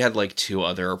 but he had, like, 2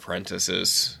 other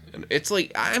apprentices. And it's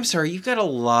like, I'm sorry, you've got a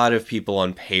lot of people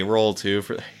on payroll, too,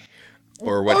 for...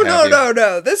 Or what have you.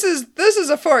 No. This is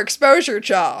a for exposure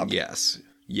job. Yes.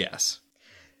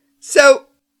 So,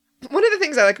 one of the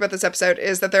things I like about this episode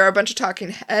is that there are a bunch of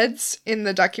talking heads in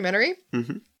the documentary.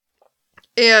 Mm-hmm.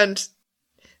 And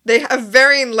they have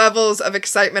varying levels of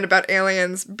excitement about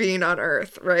aliens being on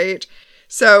Earth, right?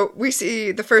 So, we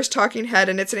see the first talking head,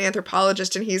 and it's an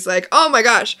anthropologist, and he's like, oh my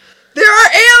gosh, there are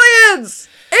aliens!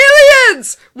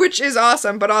 Aliens! Which is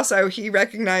awesome, but also he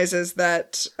recognizes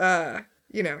that,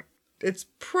 it's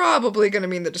probably going to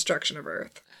mean the destruction of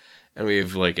Earth. And we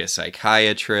have, like, a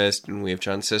psychiatrist, and we have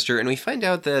John's sister, and we find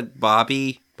out that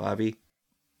Bobby?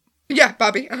 Yeah,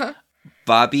 Bobby, uh-huh.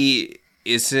 Bobby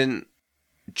isn't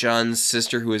John's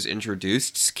sister who was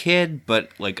introduced's kid, but,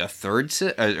 like, a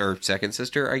second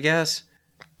sister, I guess.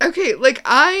 Okay, like,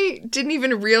 I didn't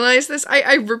even realize this.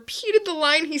 I repeated the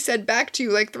line he said back to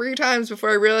you, like, 3 times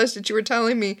before I realized that you were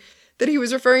telling me that he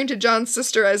was referring to John's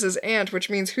sister as his aunt, which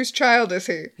means whose child is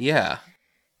he? Yeah.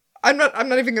 I'm not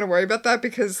even going to worry about that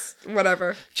because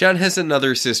whatever. John has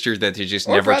another sister that they just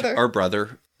or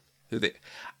brother.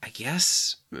 I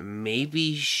guess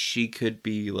maybe she could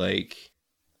be, like,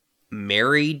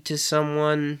 married to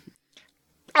someone.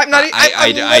 I'm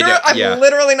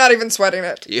literally not even sweating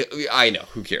it. Yeah, I know.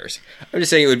 Who cares? I'm just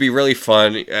saying it would be really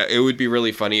fun. It would be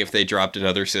really funny if they dropped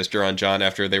another sister on John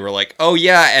after they were like, oh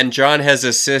yeah, and John has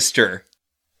a sister.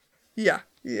 Yeah.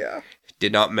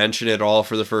 Did not mention it all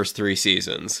for the first 3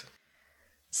 seasons.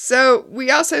 So we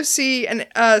also see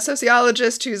a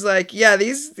sociologist who's like, yeah,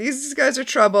 these guys are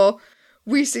trouble.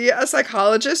 We see a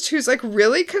psychologist who's, like,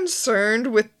 really concerned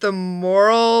with the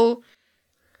moral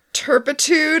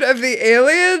turpitude of the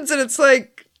aliens, and it's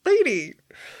like, lady,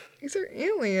 these are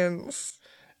aliens.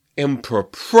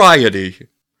 Impropriety.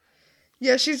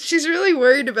 Yeah, she's really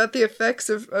worried about the effects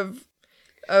of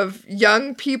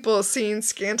young people seeing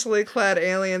scantily clad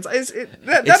aliens.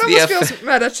 That almost feels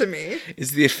meta to me.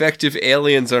 It's the effect of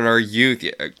aliens on our youth.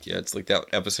 Yeah, it's like that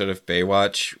episode of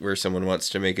Baywatch where someone wants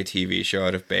to make a TV show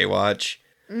out of Baywatch.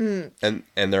 And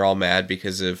they're all mad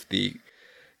because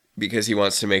he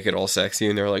wants to make it all sexy,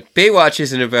 and they're like, Baywatch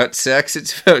isn't about sex,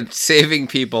 it's about saving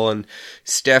people and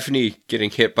Stephanie getting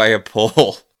hit by a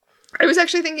pole. I was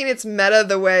actually thinking it's meta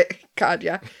the way... God,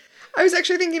 yeah. I was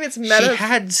actually thinking it's meta... She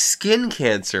had skin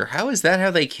cancer. How is that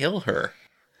how they kill her?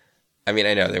 I mean,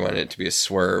 I know they wanted it to be a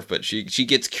swerve, but she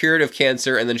gets cured of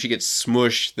cancer, and then she gets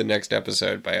smushed the next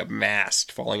episode by a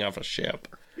mast falling off a ship.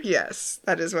 Yes,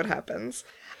 that is what happens.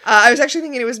 I was actually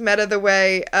thinking it was meta the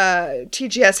way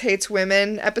TGS Hates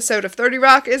Women episode of 30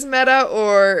 Rock is meta,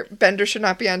 or Bender Should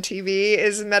Not Be on TV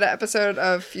is a meta episode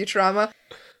of Futurama.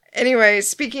 Anyway,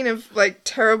 speaking of, like,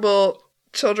 terrible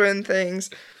children things,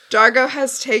 Dargo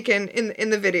has taken, in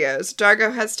the videos,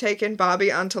 Dargo has taken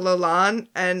Bobby onto Lolan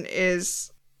and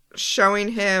is showing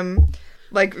him,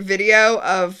 like, video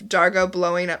of Dargo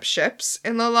blowing up ships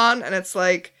in Lolan, and it's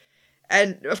like...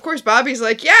 And, of course, Bobby's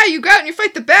like, yeah, you go out and you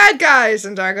fight the bad guys.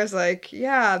 And Dargo's like,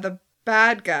 yeah, the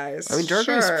bad guys. I mean,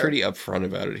 Dargo's pretty upfront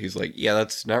about it. He's like, yeah,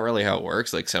 that's not really how it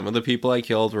works. Like, some of the people I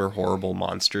killed were horrible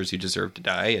monsters who deserved to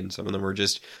die, and some of them were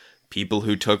just people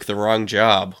who took the wrong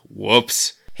job.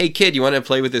 Whoops. Hey, kid, you want to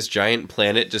play with this giant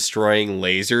planet-destroying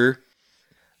laser?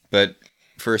 But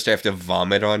first I have to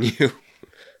vomit on you.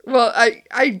 Well,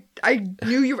 I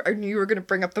knew you were going to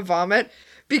bring up the vomit,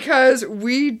 because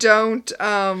we don't...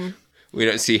 We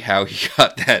don't see how he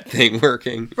got that thing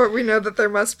working. But we know that there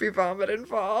must be vomit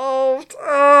involved.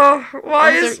 Oh,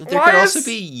 there could also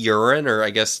be urine, or I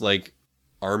guess, like,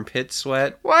 armpit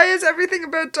sweat. Why is everything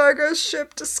about Dargo's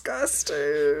ship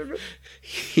disgusting?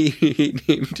 He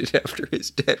named it after his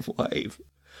dead wife.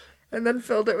 And then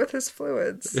filled it with his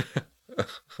fluids.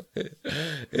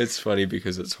 It's funny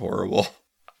because it's horrible.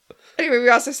 Anyway, we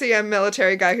also see a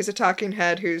military guy who's a talking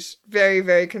head who's very,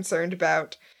 very concerned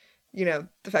about... you know,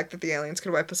 the fact that the aliens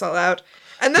could wipe us all out.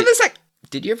 And then there's like...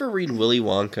 Did you ever read Willy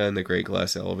Wonka and the Great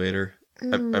Glass Elevator?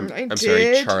 I'm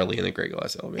sorry, Charlie and the Great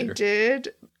Glass Elevator. I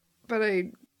did, but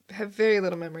I have very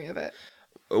little memory of it.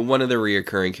 One of the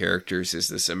reoccurring characters is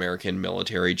this American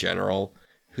military general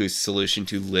whose solution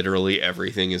to literally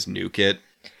everything is nuke it.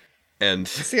 And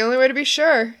it's the only way to be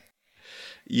sure.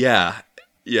 Yeah.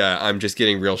 Yeah, I'm just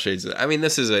getting real shades of that. I mean,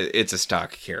 it's a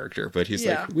stock character, but he's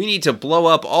like, we need to blow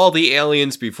up all the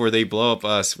aliens before they blow up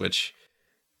us, which...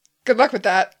 Good luck with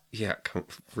that. Yeah,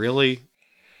 really?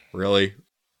 Really?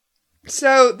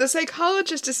 So, the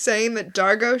psychologist is saying that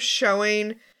Dargo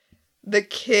showing the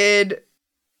kid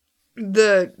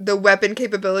the weapon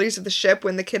capabilities of the ship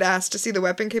when the kid asked to see the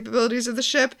weapon capabilities of the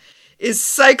ship is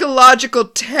psychological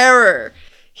terror.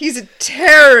 He's a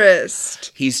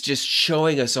terrorist. He's just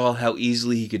showing us all how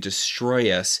easily he could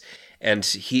destroy us. And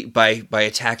by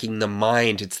attacking the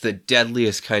mind, it's the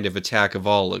deadliest kind of attack of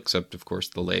all, except, of course,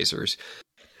 the lasers.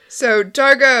 So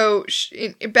Dargo,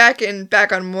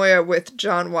 back on Moya with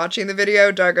John watching the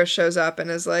video, Dargo shows up and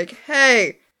is like,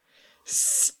 hey,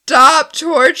 stop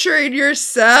torturing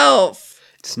yourself.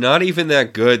 It's not even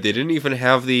that good. They didn't even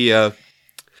have the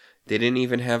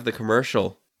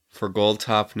commercial for Gold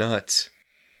Top Nuts.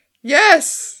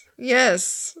 Yes.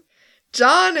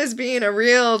 John is being a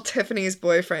real Tiffany's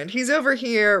boyfriend. He's over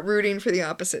here rooting for the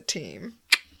opposite team.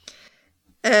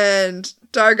 And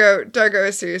Dargo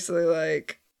is seriously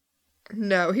like,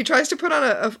 no. He tries to put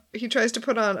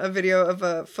on a video of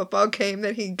a football game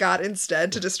that he got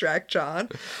instead to distract John.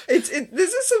 This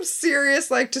is some serious,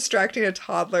 like, distracting a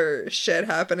toddler shit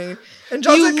happening. And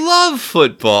John's love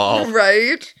football.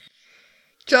 Right?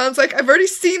 John's like, I've already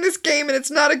seen this game and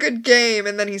it's not a good game.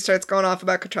 And then he starts going off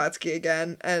about Kotrotsky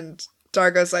again. And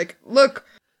Dargo's like, look,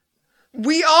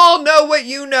 we all know what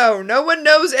you know. No one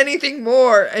knows anything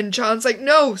more. And John's like,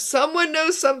 no, someone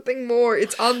knows something more.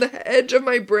 It's on the edge of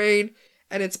my brain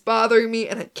and it's bothering me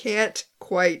and I can't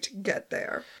quite get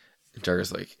there.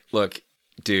 Dargo's like, look,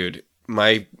 dude,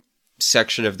 my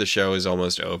section of the show is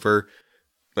almost over.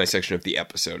 My section of the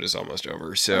episode is almost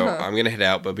over. So I'm going to head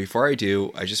out. But before I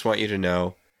do, I just want you to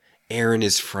know, Erin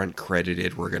is front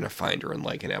credited. We're going to find her in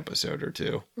like an episode or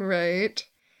two. Right.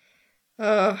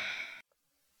 It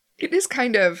is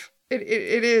kind of, it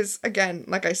is, again,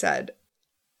 like I said,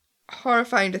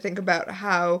 horrifying to think about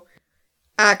how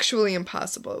actually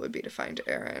impossible it would be to find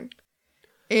Erin.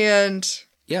 And...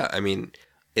 yeah, I mean,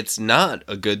 it's not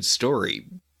a good story.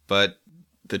 But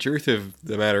the truth of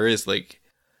the matter is, like,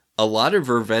 a lot of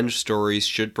revenge stories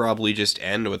should probably just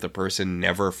end with a person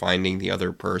never finding the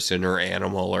other person or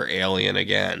animal or alien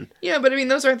again. Yeah, but I mean,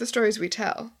 those aren't the stories we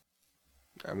tell.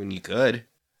 I mean, you could.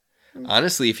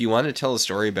 Honestly, if you want to tell a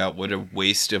story about what a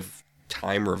waste of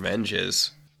time revenge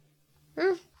is,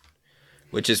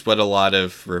 which is what a lot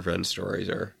of revenge stories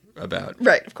are about.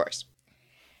 Right, of course.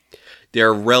 There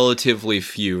are relatively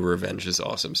few revenge is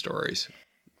awesome stories,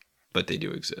 but they do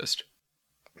exist.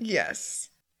 Yes.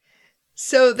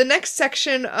 So the next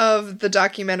section of the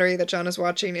documentary that John is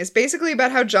watching is basically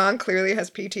about how John clearly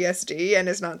has PTSD and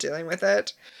is not dealing with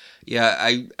it.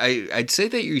 Yeah, I'd say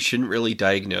that you shouldn't really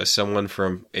diagnose someone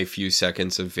from a few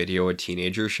seconds of video a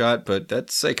teenager shot, but that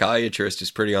psychiatrist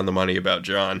is pretty on the money about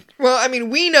John. Well, I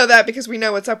mean, we know that because we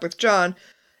know what's up with John.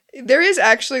 There is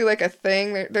actually like a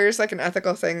thing, there's like an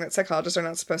ethical thing that psychologists are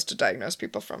not supposed to diagnose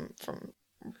people from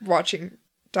watching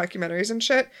documentaries and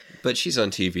shit. But she's on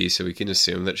TV, so we can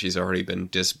assume that she's already been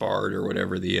disbarred or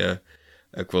whatever the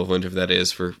equivalent of that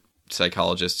is for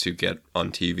psychologists who get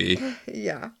on TV.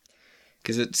 Yeah.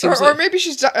 Because it seems or maybe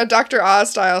she's a Dr.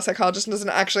 Oz-style psychologist and doesn't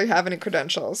actually have any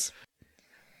credentials.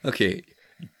 Okay.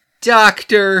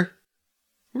 Doctor?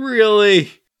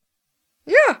 Really?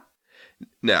 Yeah.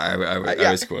 No, I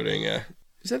was quoting,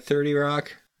 is that 30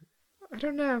 Rock? I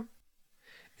don't know.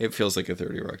 It feels like a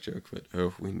 30 Rock joke,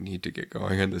 but we need to get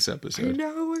going on this episode. I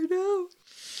know.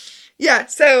 Yeah,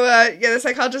 so, the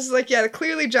psychologist is like, yeah,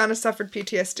 clearly John has suffered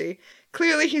PTSD.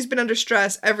 Clearly he's been under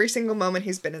stress every single moment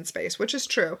he's been in space, which is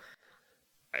true.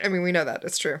 I mean, we know that.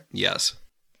 It's true. Yes.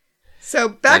 So,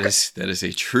 back... That is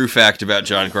a true fact about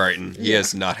John Crichton. He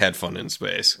has not had fun in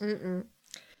space. Mm-mm.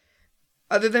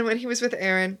 Other than when he was with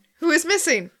Aaron, who is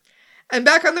missing. And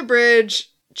back on the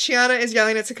bridge, Chiana is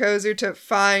yelling at Sikozu to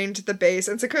find the base.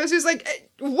 And Sikozu's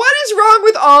like, what is wrong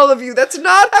with all of you? That's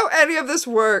not how any of this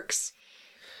works.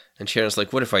 And Chiana's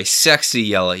like, what if I sexy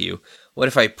yell at you? What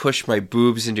if I push my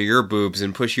boobs into your boobs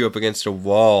and push you up against a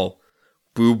wall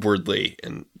boobwardly?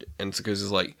 And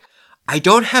Sikozu's like, I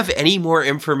don't have any more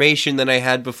information than I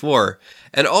had before.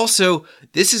 And also,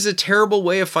 this is a terrible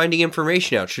way of finding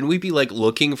information out. Shouldn't we be, like,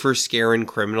 looking for scaring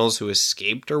criminals who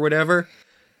escaped or whatever?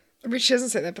 I mean, she doesn't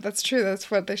say that, but that's true.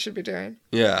 That's what they should be doing.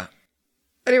 Yeah.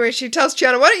 Anyway, she tells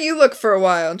Chiana, why don't you look for a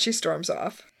while? And she storms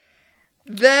off.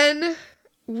 Then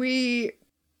we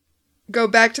go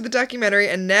back to the documentary,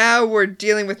 and now we're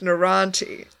dealing with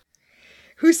Naranti,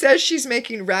 who says she's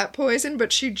making rat poison,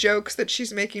 but she jokes that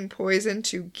she's making poison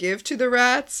to give to the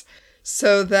rats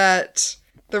so that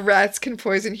the rats can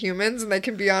poison humans and they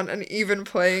can be on an even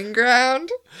playing ground.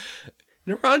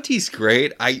 Naranti's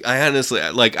great. I honestly,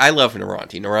 like, I love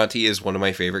Naranti. Naranti is one of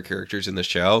my favorite characters in the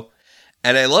show.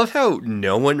 And I love how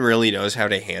no one really knows how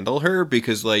to handle her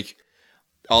because, like,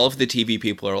 all of the TV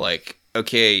people are like,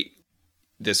 okay,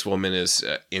 this woman is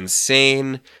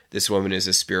insane. This woman is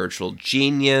a spiritual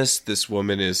genius. This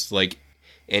woman is, like,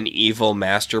 an evil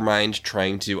mastermind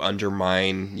trying to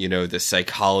undermine, the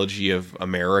psychology of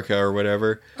America or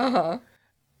whatever. Uh-huh.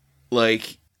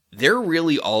 Like, they're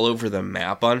really all over the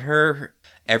map on her.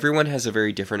 Everyone has a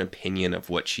very different opinion of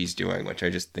what she's doing, which I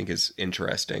just think is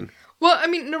interesting. Well, I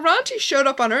mean, Naranti showed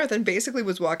up on Earth and basically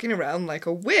was walking around like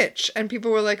a witch. And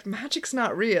people were like, magic's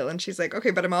not real. And she's like,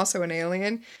 okay, but I'm also an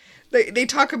alien. They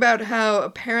talk about how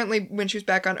apparently when she was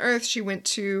back on Earth, she went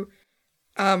to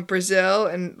Brazil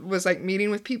and was like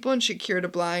meeting with people and she cured a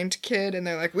blind kid. And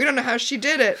they're like, we don't know how she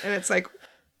did it. And it's like,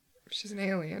 she's an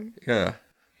alien. Yeah.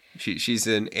 She's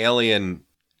an alien.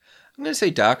 I'm going to say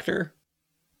doctor.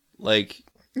 Like.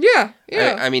 Yeah.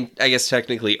 I mean, I guess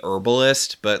technically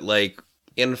herbalist, but like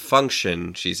in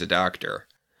function, she's a doctor.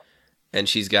 And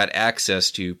she's got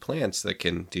access to plants that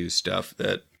can do stuff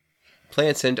that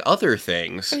plants and other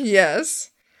things.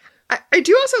 Yes. I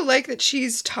do also like that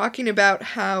she's talking about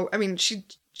how, I mean,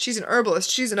 she's an herbalist.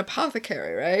 She's an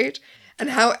apothecary, right? And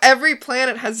how every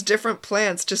planet has different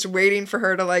plants just waiting for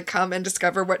her to, like, come and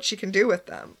discover what she can do with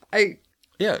them.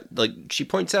 Yeah, like, she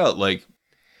points out, like,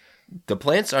 the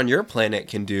plants on your planet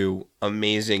can do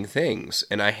amazing things,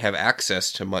 and I have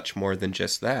access to much more than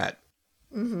just that.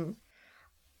 Mm-hmm.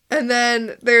 And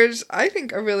then there's, I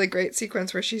think, a really great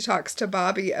sequence where she talks to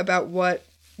Bobby about what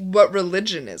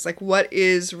religion is. Like, what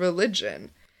is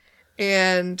religion?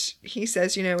 And he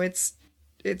says,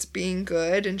 it's being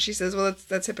good. And she says, well,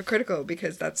 that's hypocritical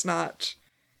because that's not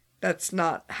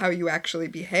how you actually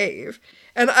behave.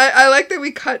 And I like that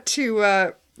we cut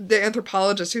to the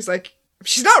anthropologist who's like,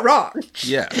 she's not wrong.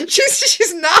 Yeah.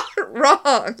 She's not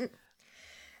wrong.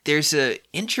 There's an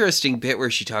interesting bit where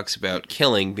she talks about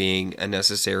killing being a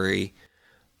necessary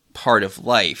part of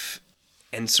life.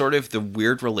 and sort of the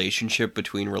weird relationship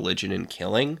between religion and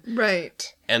killing.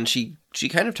 Right. And she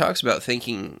kind of talks about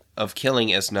thinking of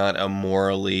killing as not a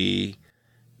morally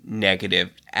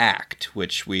negative act,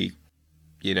 which we,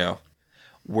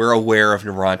 we're aware of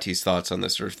Naranti's thoughts on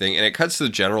this sort of thing. And it cuts to the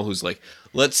general who's like,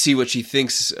 let's see what she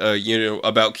thinks,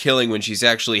 about killing when she's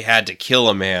actually had to kill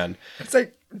a man. It's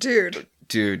like, dude.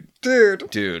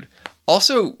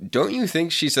 Also, don't you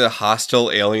think she's a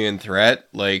hostile alien threat?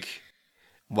 Like,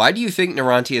 why do you think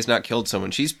Naranti has not killed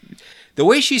someone? The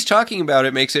way she's talking about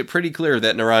it makes it pretty clear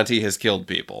that Naranti has killed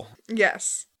people.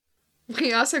 Yes.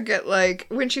 We also get, like,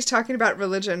 when she's talking about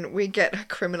religion, we get a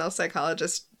criminal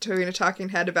psychologist doing a talking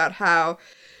head about how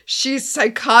she's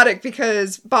psychotic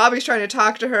because Bobby's trying to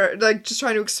talk to her, like, just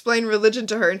trying to explain religion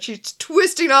to her, and she's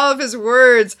twisting all of his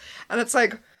words. And it's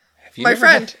like, my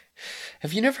friend...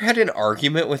 Have you never had an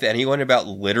argument with anyone about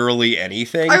literally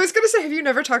anything? I was going to say, have you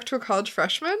never talked to a college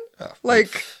freshman? Oh.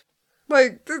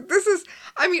 This is...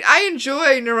 I mean, I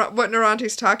enjoy what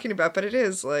Naranti's talking about, but it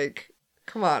is, like...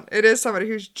 Come on. It is somebody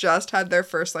who's just had their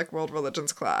first, like, world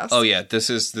religions class. Oh, yeah. This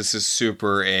is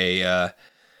super a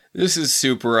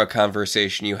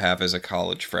conversation you have as a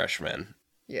college freshman.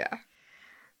 Yeah.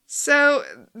 So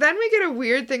then we get a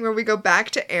weird thing where we go back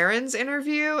to Erin's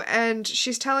interview, and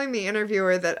she's telling the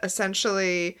interviewer that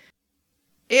essentially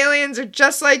aliens are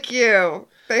just like you.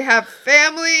 They have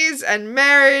families and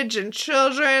marriage and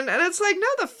children, and it's like, no,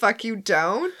 the fuck you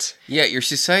don't. Yeah, your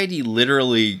society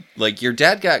literally, like, your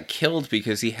dad got killed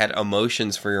because he had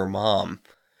emotions for your mom,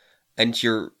 and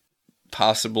your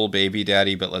possible baby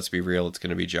daddy, but let's be real, it's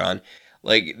going to be John.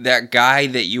 Like, that guy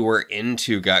that you were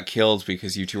into got killed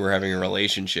because you two were having a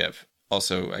relationship.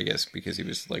 Also, I guess, because he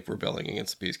was, like, rebelling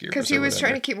against the Peacekeepers. Because he was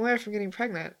trying to keep Moira from getting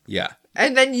pregnant. Yeah.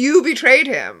 And then you betrayed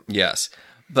him. Yes.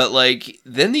 But, like,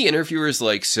 then the interviewer's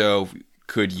like, so,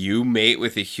 could you mate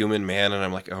with a human man? And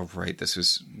I'm like, oh, right, this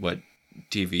is what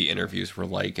TV interviews were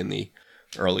like in the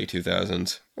early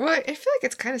 2000s. Well, I feel like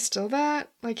it's kind of still that.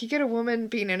 Like, you get a woman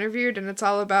being interviewed, and it's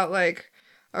all about, like...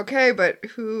 Okay, but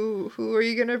who are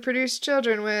you going to produce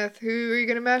children with? Who are you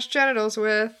going to mash genitals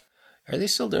with? Are they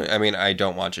still doing... I mean, I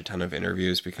don't watch a ton of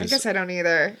interviews because... I guess I don't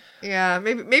either. Yeah,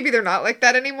 maybe they're not like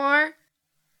that anymore.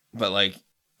 But, like,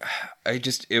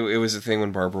 it was a thing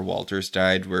when Barbara Walters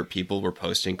died where people were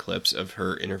posting clips of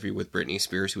her interview with Britney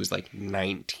Spears, who was, like,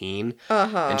 19.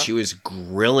 Uh-huh. And she was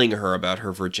grilling her about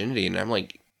her virginity. And I'm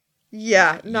like...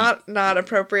 Yeah, not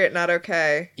appropriate, not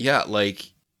okay. Yeah,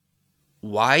 like...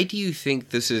 Why do you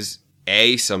think this is,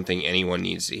 A, something anyone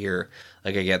needs to hear?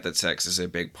 Like, I get that sex is a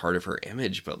big part of her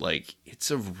image, but, like,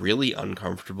 it's a really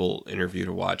uncomfortable interview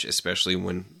to watch, especially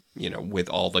when, with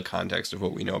all the context of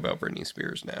what we know about Britney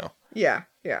Spears now. Yeah.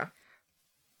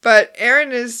 But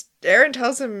Erin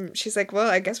tells him, she's like, well,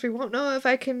 I guess we won't know if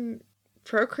I can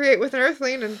procreate with an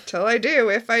Earthling until I do,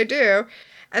 if I do.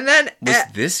 And then... Was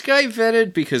this guy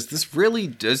vetted? Because this really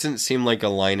doesn't seem like a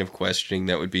line of questioning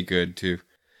that would be good to...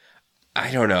 I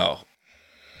don't know.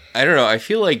 I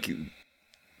feel like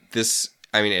this...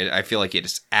 I mean, I feel like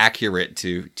it's accurate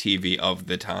to TV of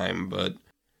the time, but...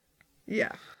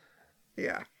 Yeah.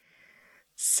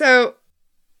 So,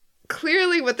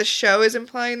 clearly what the show is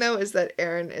implying, though, is that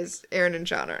Erin and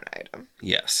John are an item.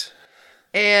 Yes.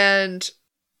 And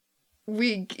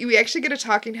we actually get a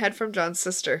talking head from John's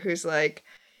sister, who's like...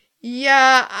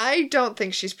 Yeah, I don't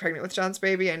think she's pregnant with John's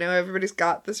baby. I know everybody's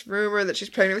got this rumor that she's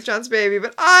pregnant with John's baby,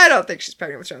 but I don't think she's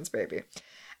pregnant with John's baby.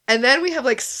 And then we have,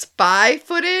 like, spy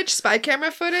camera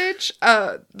footage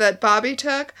that Bobby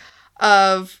took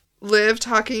of Liv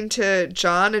talking to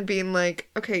John and being like,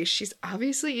 okay, she's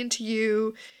obviously into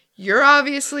you. You're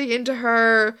obviously into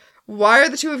her. Why are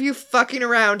the two of you fucking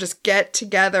around? Just get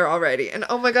together already. And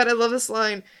oh my God, I love this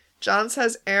line. John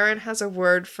says Erin has a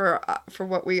word for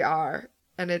what we are.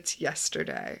 And it's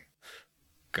yesterday.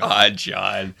 God,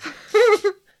 John. I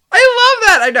love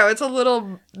that. I know it's a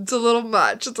little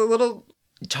much. It's a little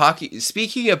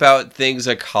speaking about things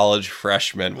a college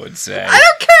freshman would say. I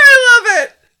don't care. I love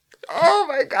it. Oh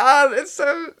my God, it's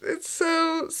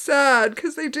so sad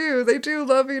because they do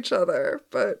love each other,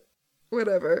 but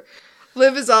whatever.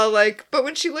 Liv is all like, but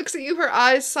when she looks at you, her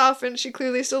eyes soften. She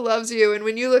clearly still loves you, and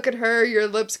when you look at her, your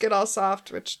lips get all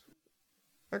soft. Which,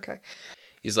 okay.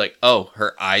 He's like, oh,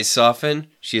 her eyes soften?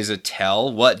 She has a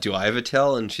tell? What, do I have a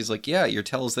tell? And she's like, yeah, your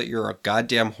tell is that you're a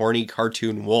goddamn horny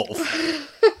cartoon wolf.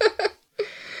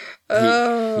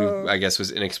 who I guess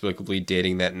was inexplicably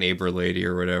dating that neighbor lady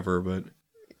or whatever, but...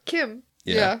 Kim.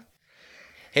 Yeah.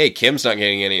 Hey, Kim's not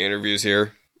getting any interviews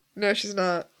here. No, she's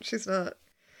not.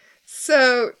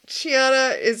 So,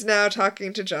 Chiana is now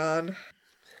talking to John.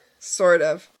 Sort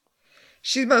of.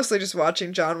 She's mostly just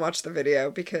watching John watch the video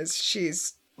because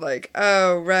she's Like,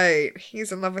 oh, right.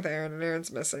 He's in love with Aaron and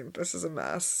Aaron's missing. This is a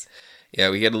mess. Yeah,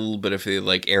 we get a little bit of the,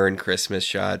 like, Aaron Christmas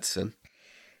shots. And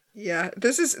yeah,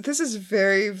 this is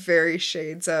very, very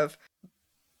shades of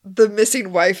the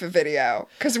missing wife video.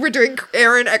 Because we're doing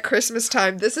Aaron at Christmas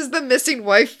time. This is the missing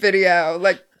wife video.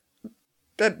 Like,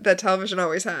 that television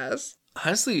always has.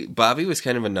 Honestly, Bobby was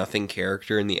kind of a nothing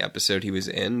character in the episode he was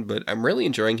in, but I'm really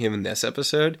enjoying him in this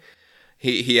episode.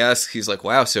 He asks, he's like,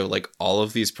 wow, so like all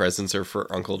of these presents are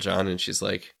for Uncle John? And she's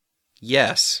like,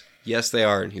 yes, they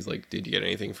are. And he's like, did you get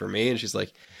anything for me? And she's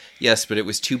like, yes, but it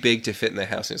was too big to fit in the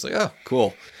house. And he's like, oh,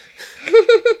 cool.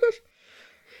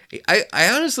 I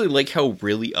honestly like how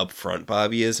really upfront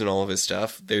Bobby is in all of his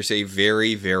stuff. There's a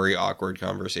very, very awkward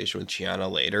conversation with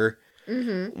Chiana later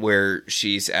where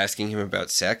she's asking him about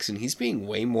sex, and he's being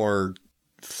way more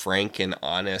frank and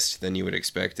honest than you would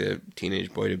expect a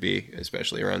teenage boy to be,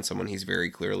 especially around someone he's very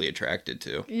clearly attracted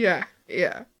to. Yeah.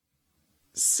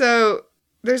 So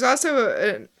there's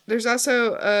also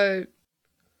a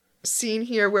scene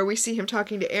here where we see him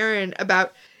talking to Aaron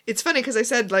about. It's funny because I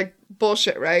said like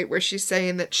bullshit, right? Where she's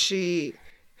saying that she.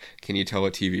 Can you tell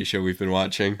what TV show we've been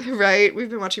watching? Right, we've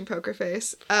been watching Poker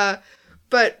Face.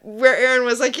 But where Aaron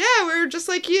was like, yeah, we're just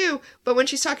like you. But when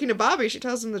she's talking to Bobby, she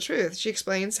tells him the truth. She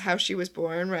explains how she was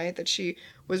born, right? That she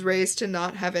was raised to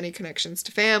not have any connections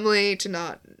to family, to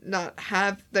not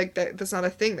have, like, that's not a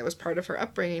thing that was part of her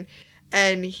upbringing.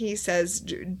 And he says,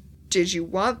 did you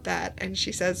want that? And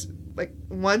she says, like,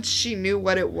 once she knew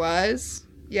what it was,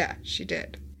 yeah, she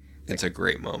did. It's a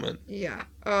great moment. Yeah.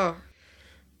 Oh.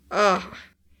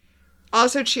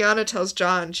 Also, Chiana tells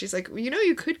John, she's like, you know,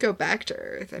 you could go back to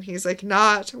Earth. And he's like,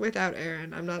 not without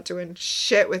Aaron. I'm not doing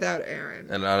shit without Aaron.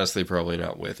 And honestly, probably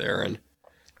not with Aaron.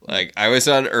 Like, I was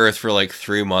on Earth for like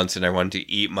 3 months and I wanted to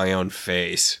eat my own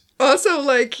face. Also,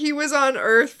 like, he was on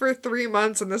Earth for 3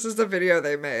 months and this is the video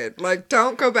they made. Like,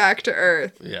 don't go back to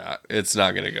Earth. Yeah, it's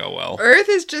not going to go well. Earth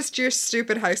is just your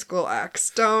stupid high school ex.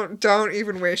 Don't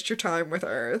even waste your time with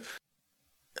Earth.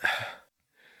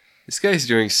 This guy's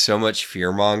doing so much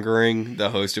fear-mongering, the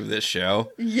host of this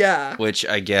show. Yeah. Which,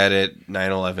 I get it,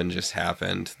 9/11 just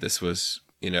happened. This was,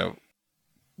 you know,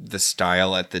 the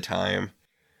style at the time.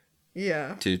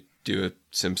 Yeah. To do a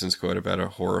Simpsons quote about a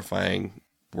horrifying,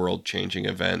 world-changing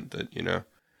event that, you know,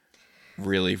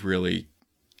 really, really...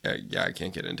 yeah, I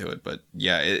can't get into it, but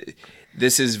yeah,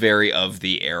 this is very of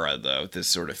the era, though, this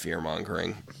sort of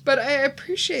fear-mongering. But I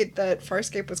appreciate that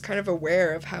Farscape was kind of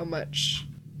aware of how much...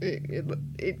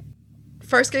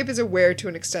 Farscape is aware to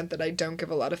an extent that I don't give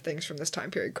a lot of things from this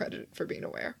time period credit for being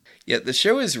aware. Yeah, the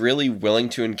show is really willing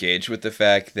to engage with the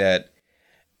fact that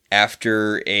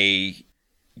after a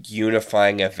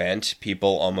unifying event,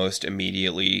 people almost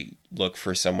immediately look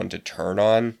for someone to turn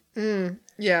on.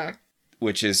 Yeah.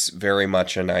 Which is very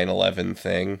much a 9/11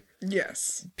 thing.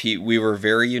 Yes. We were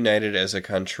very united as a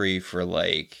country for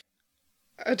like...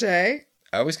 a day?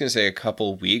 I was going to say a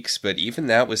couple weeks, but even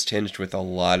that was tinged with a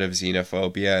lot of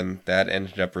xenophobia, and that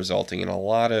ended up resulting in a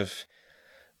lot of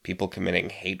people committing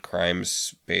hate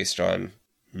crimes based on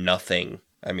nothing.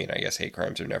 I mean, I guess hate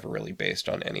crimes are never really based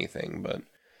on anything, but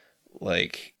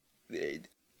like, and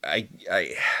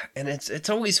it's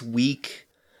always weak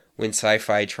when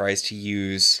sci-fi tries to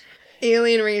use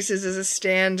alien races as a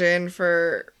stand-in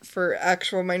for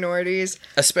actual minorities.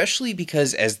 Especially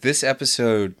because, as this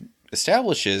episode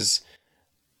establishes,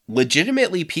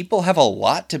 legitimately people have a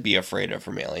lot to be afraid of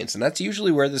from aliens. And that's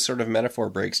usually where this sort of metaphor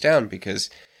breaks down because,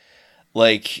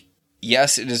 like,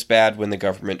 yes, it is bad when the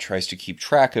government tries to keep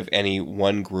track of any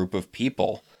one group of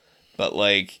people. But,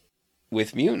 like,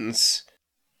 with mutants,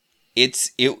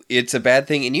 it's a bad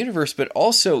thing in universe, but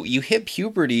also you hit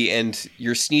puberty and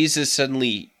your sneezes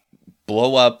suddenly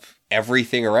blow up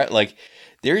everything around. Like,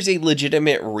 there's a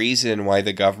legitimate reason why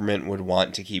the government would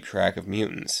want to keep track of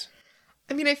mutants.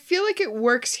 I mean, I feel like it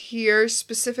works here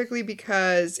specifically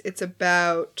because it's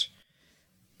about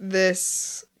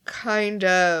this kind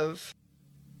of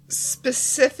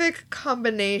specific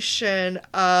combination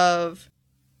of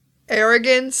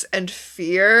arrogance and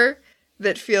fear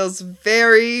that feels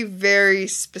very, very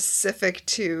specific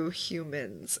to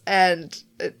humans. And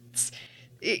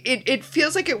it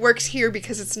feels like it works here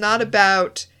because it's not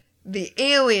about the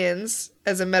aliens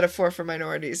as a metaphor for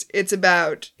minorities. It's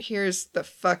about, here's the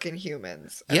fucking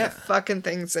humans. And the fucking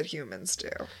things that humans do.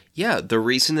 Yeah, the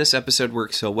reason this episode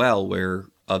works so well, where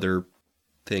other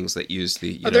things that use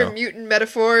the, other mutant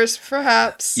metaphors,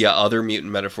 perhaps. Yeah, other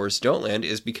mutant metaphors don't land,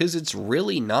 is because it's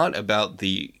really not about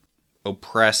the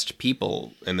oppressed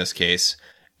people, in this case,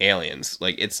 aliens.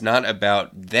 Like, it's not about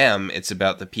them, it's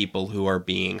about the people who are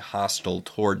being hostile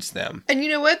towards them. And you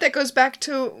know what? That goes back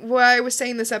to why I was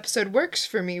saying this episode works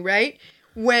for me, right?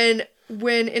 when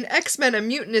in X-Men a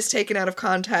mutant is taken out of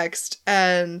context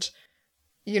and,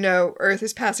 you know, Earth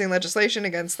is passing legislation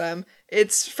against them,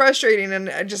 it's frustrating and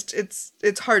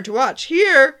it's hard to watch.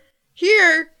 Here,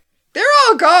 they're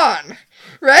all gone,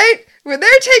 right? When they're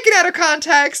taken out of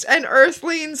context and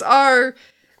Earthlings are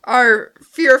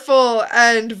fearful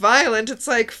and violent, it's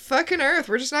like, fucking Earth,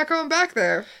 we're just not going back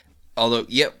there. Although,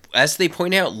 as they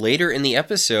point out later in the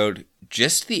episode,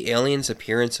 just the aliens'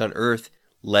 appearance on Earth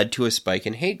led to a spike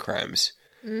in hate crimes.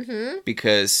 Mm-hmm.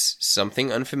 Because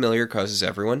something unfamiliar causes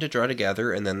everyone to draw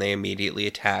together, and then they immediately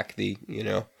attack the, you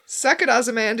know... Suck it,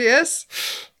 Ozymandias.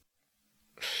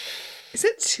 Is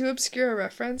it too obscure a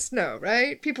reference? No,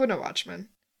 right? People know Watchmen.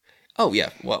 Oh,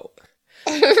 yeah, well...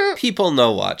 people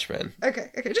know Watchmen. Okay,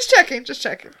 just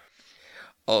checking.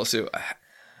 Also,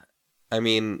 I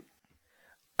mean...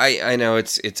 I know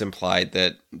it's implied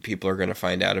that people are going to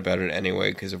find out about it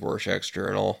anyway because of Rorschach's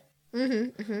journal.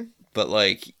 Mm-hmm. But,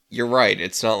 like, you're right.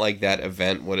 It's not like that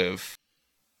event would have,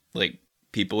 like,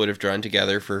 people would have drawn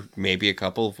together for maybe a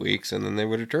couple of weeks and then they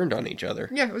would have turned on each other.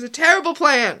 Yeah, it was a terrible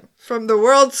plan from the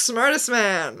world's smartest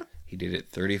man. He did it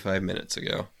 35 minutes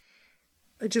ago.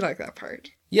 I do like that part.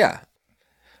 Yeah.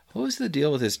 What was the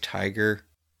deal with his tiger?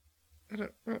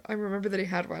 I remember that he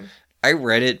had one. I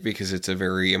read it because it's a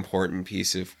very important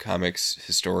piece of comics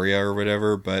historia or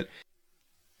whatever, but,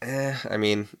 I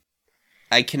mean...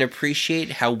 I can appreciate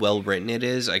how well written it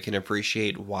is. I can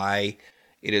appreciate why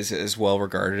it is as well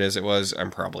regarded as it was.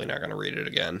 I'm probably not going to read it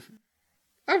again.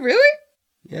 Oh, really?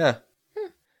 Yeah.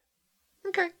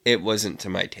 Okay. It wasn't to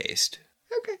my taste.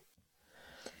 Okay.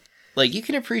 Like, you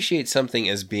can appreciate something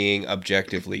as being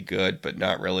objectively good, but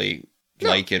not really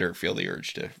like it or feel the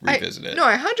urge to revisit it. No,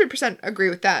 I 100% agree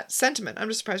with that sentiment. I'm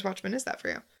just surprised Watchmen is that for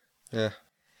you. Yeah.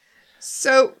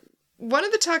 So... one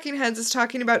of the talking heads is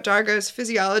talking about Dargo's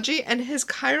physiology, and his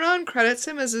Chiron credits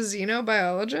him as a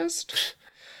xenobiologist.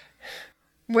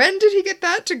 When did he get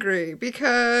that degree?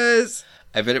 Because...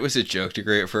 I bet it was a joke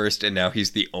degree at first, and now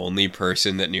he's the only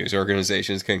person that news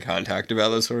organizations can contact about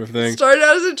this sort of thing. Started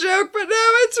out as a joke, but now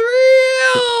it's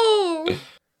real!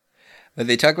 But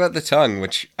they talk about the tongue,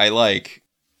 which I like.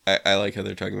 I like how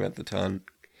they're talking about the tongue.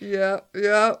 Yeah.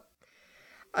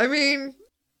 I mean...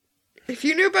 if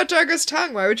you knew about Dargo's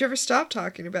tongue, why would you ever stop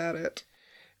talking about it?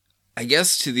 I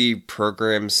guess to the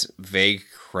program's vague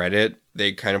credit,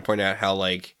 they kind of point out how,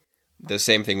 like, the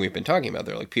same thing we've been talking about.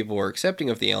 They're like, people were accepting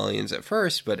of the aliens at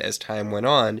first, but as time went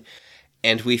on,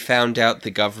 and we found out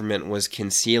the government was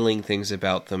concealing things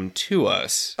about them to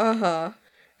us. Uh-huh.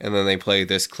 And then they play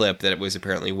this clip that it was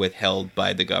apparently withheld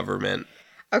by the government.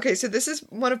 Okay, so this is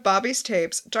one of Bobby's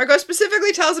tapes. Dargo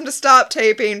specifically tells him to stop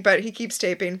taping, but he keeps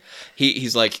taping.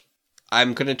 He's like...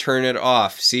 I'm going to turn it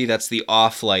off. See, that's the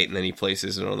off light. And then he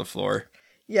places it on the floor.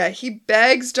 Yeah, he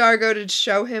begs Dargo to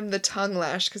show him the tongue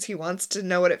lash because he wants to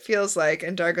know what it feels like.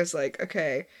 And Dargo's like,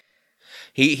 okay.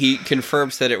 He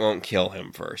confirms that it won't kill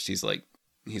him first. He's like,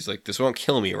 this won't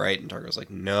kill me, right? And Dargo's like,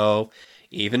 no,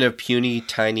 even a puny,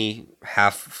 tiny,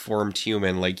 half-formed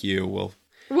human like you will.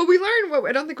 Well, we learned what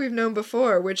I don't think we've known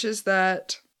before, which is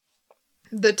that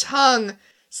the tongue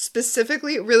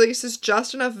specifically releases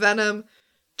just enough venom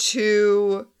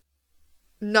to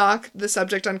knock the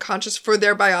subject unconscious for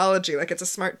their biology. Like, it's a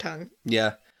smart tongue.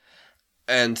 Yeah.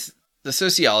 And the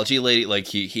sociology lady, like,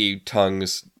 he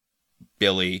tongues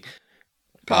Billy,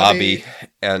 Bobby,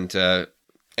 and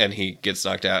he gets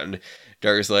knocked out, and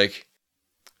Dargo's like,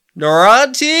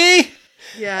 Noranti!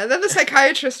 Yeah, and then the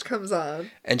psychiatrist comes on.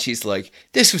 And she's like,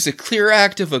 this was a clear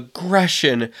act of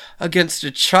aggression against a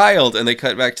child. And they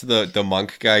cut back to the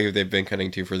monk guy who they've been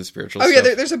cutting to for the spiritual stuff.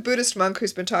 Yeah, there's a Buddhist monk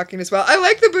who's been talking as well. I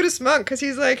like the Buddhist monk because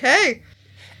he's like, hey,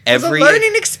 it's a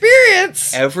learning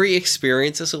experience. Every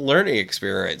experience is a learning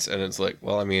experience. And it's like,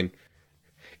 well, I mean,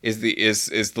 is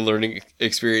the learning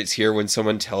experience here when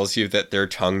someone tells you that their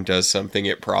tongue does something,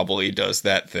 it probably does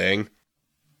that thing?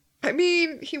 I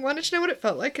mean, he wanted to know what it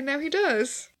felt like, and now he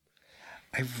does.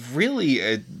 I really...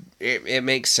 it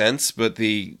makes sense, but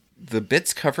the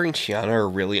bits covering Chiana are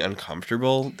really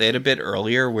uncomfortable. They had a bit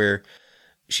earlier where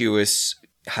she was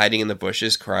hiding in the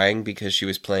bushes crying because she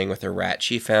was playing with a rat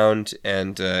she found,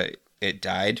 and it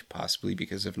died, possibly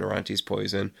because of Noranti's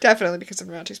poison. Definitely because of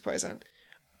Noranti's poison.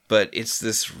 But it's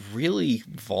this really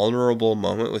vulnerable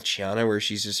moment with Chiana where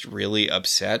she's just really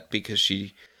upset because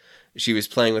she was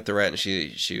playing with the rat and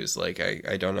she was like,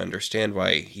 I don't understand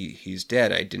why he's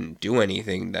dead. I didn't do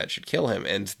anything that should kill him.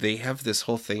 And they have this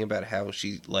whole thing about how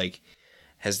she, like,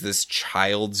 has this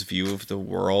child's view of the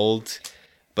world,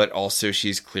 but also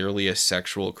she's clearly a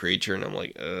sexual creature. And I'm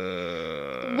like,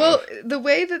 Well, the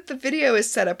way that the video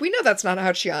is set up, we know that's not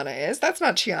how Chiana is. That's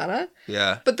not Chiana.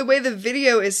 Yeah. But the way the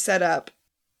video is set up,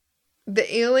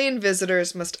 the alien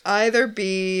visitors must either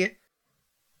be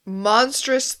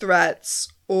monstrous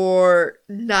threats or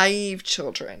naive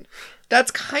children.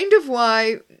 That's kind of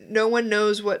why no one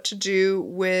knows what to do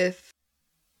with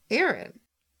Aaron.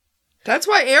 That's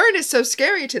why Aaron is so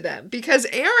scary to them, because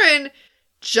Aaron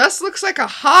just looks like a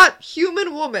hot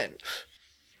human woman.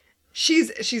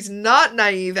 She's not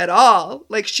naive at all.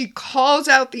 Like, she calls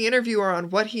out the interviewer on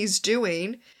what he's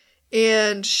doing,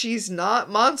 and she's not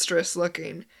monstrous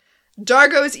looking.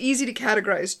 Dargo is easy to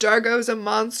categorize. Dargo is a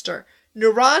monster.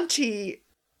 Naranti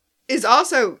is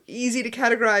also easy to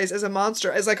categorize as a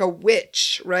monster, as like a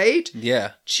witch, right?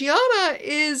 Yeah. Chiana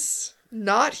is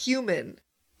not human,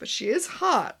 but she is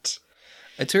hot.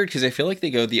 It's weird because I feel like they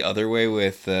go the other way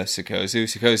with Sikozu.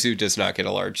 Sikozu does not get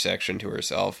a large section to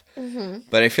herself. Mm-hmm.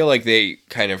 But I feel like they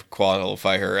kind of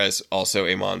qualify her as also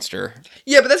a monster.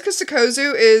 Yeah, but that's because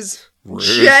Sikozu is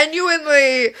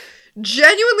genuinely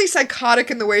psychotic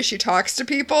in the way she talks to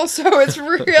people. So it's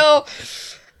real.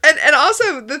 And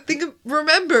also, the thing,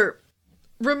 remember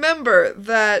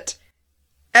that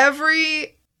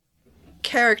every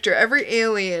character, every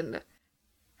alien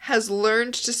has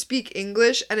learned to speak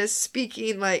English and is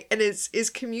speaking and is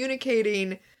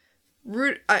communicating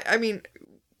I mean,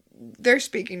 they're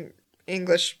speaking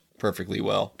English perfectly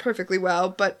well,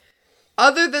 but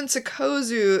other than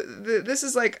Sikozu, this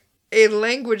is like a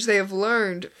language they have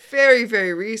learned very,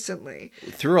 very recently.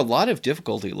 Through a lot of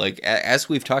difficulty. Like, as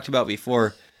we've talked about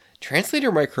before,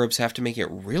 translator microbes have to make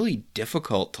it really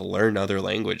difficult to learn other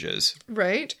languages.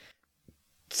 Right?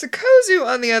 Sikozu,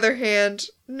 on the other hand,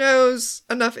 knows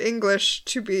enough English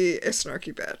to be a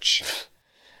snarky bitch.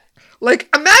 Like,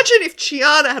 imagine if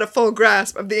Chiana had a full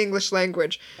grasp of the English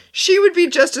language. She would be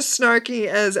just as snarky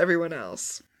as everyone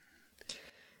else.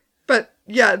 But,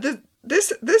 yeah,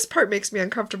 this part makes me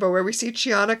uncomfortable, where we see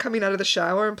Chiana coming out of the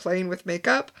shower and playing with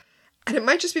makeup. And it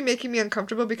might just be making me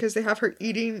uncomfortable because they have her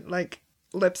eating, like,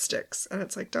 lipsticks. And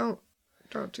it's like, don't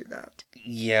do that.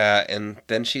 Yeah, and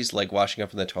then she's, like, washing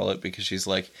up in the toilet because she's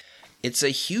like, it's a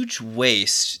huge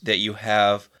waste that you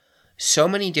have so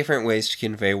many different ways to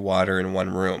convey water in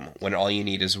one room when all you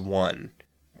need is one.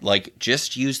 Like,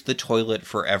 just use the toilet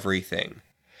for everything.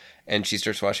 And she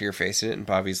starts washing her face in it, and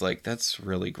Bobby's like, that's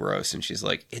really gross. And she's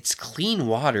like, it's clean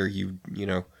water, you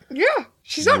know. Yeah,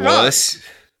 she's not wrong.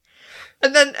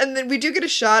 And then we do get a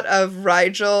shot of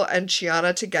Rigel and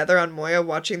Chiana together on Moya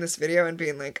watching this video and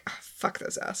being like, oh, fuck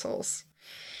those assholes.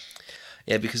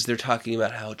 Yeah, because they're talking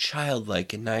about how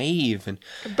childlike and naive.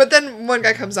 But then one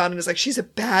guy comes on and is like, she's a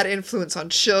bad influence on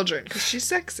children because she's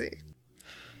sexy.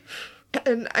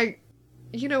 And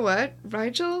you know what?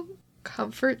 Rigel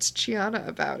comforts Chiana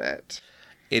about it.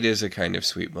 It is a kind of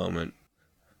sweet moment.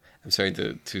 I'm sorry,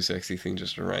 the too sexy thing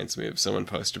just reminds me of someone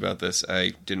posted about this.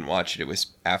 I didn't watch it. It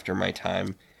was after my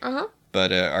time. Uh-huh.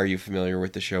 But are you familiar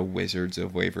with the show Wizards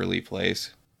of Waverly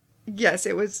Place? Yes,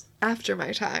 it was after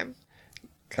my time.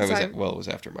 It was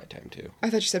after my time, too. I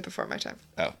thought you said before my time.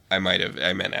 Oh, I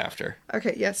meant after.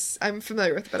 Okay, yes, I'm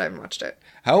familiar with it, but I haven't watched it.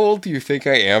 How old do you think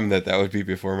I am that would be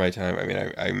before my time? I mean,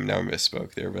 I now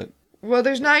misspoke there, but... Well,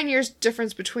 there's 9 years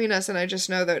difference between us, and I just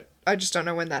don't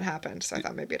know when that happened, so I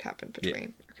thought maybe it happened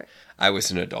between. Yeah. Okay. I was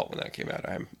an adult when that came out.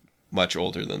 I'm much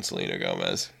older than Selena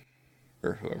Gomez,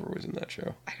 or whoever was in that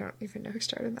show. I don't even know who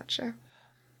started in that show.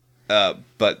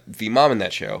 But the mom in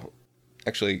that show,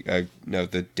 actually, no,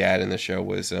 the dad in the show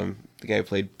was the guy who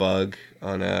played Bug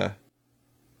on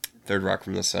Third Rock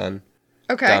from the Sun.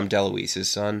 Okay. Dom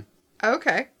DeLuise's son.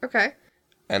 Okay.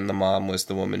 And the mom was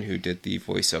the woman who did the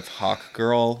voice of Hawk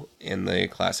Girl in the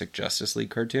classic Justice League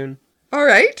cartoon. All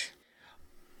right.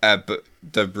 But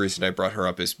the reason I brought her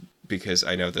up is because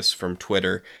I know this from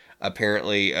Twitter.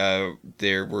 Apparently,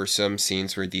 there were some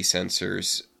scenes where the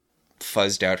censors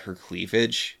fuzzed out her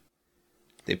cleavage.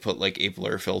 They put, like, a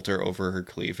blur filter over her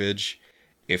cleavage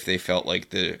if they felt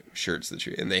like the shirts that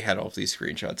she... And they had all of these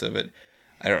screenshots of it.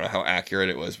 I don't know how accurate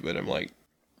it was, but I'm like,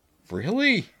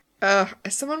 really? As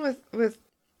someone with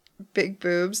big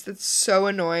boobs, that's so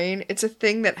annoying. It's a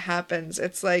thing that happens.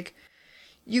 It's like,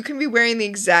 you can be wearing the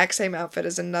exact same outfit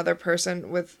as another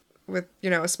person with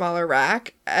a smaller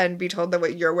rack and be told that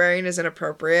what you're wearing is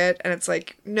inappropriate. And it's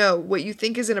like, no, what you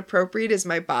think is inappropriate is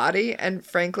my body. And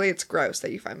frankly, it's gross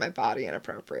that you find my body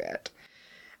inappropriate.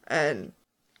 And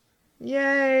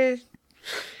yay.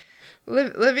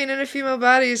 Living in a female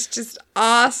body is just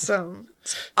awesome.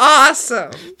 It's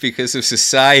awesome. Because of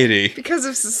society.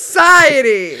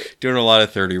 Doing a lot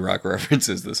of 30 Rock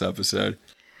references this episode.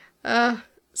 Yeah.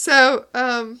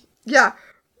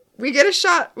 We get a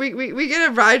shot. We get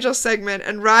a Rigel segment,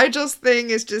 and Rigel's thing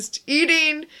is just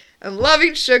eating and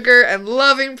loving sugar and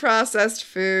loving processed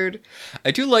food.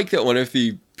 I do like that one of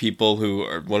the people who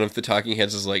are one of the talking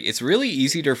heads is like, it's really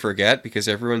easy to forget because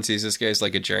everyone sees this guy as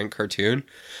like a giant cartoon,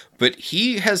 but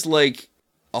he has like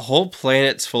a whole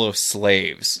planet's full of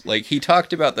slaves. Like, he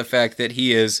talked about the fact that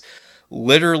he is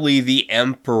literally the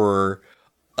emperor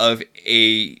of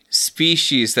a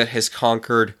species that has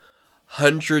conquered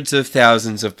hundreds of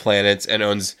thousands of planets and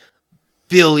owns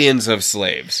billions of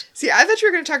slaves. See, I thought you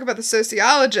were going to talk about the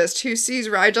sociologist who sees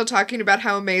Rygel talking about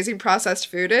how amazing processed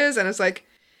food is, and is like,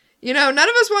 you know, none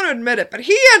of us want to admit it, but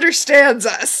he understands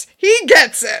us. He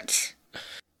gets it.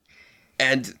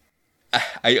 And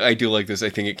I do like this.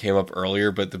 I think it came up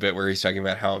earlier, but the bit where he's talking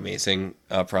about how amazing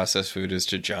processed food is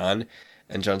to John,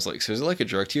 and John's like, so is it like a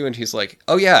drug to you? And he's like,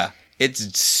 oh yeah,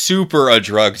 it's super a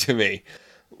drug to me.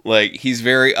 Like, he's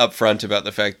very upfront about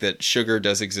the fact that sugar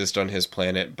does exist on his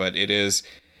planet, but it is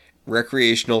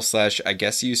recreational / I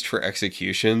guess used for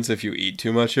executions if you eat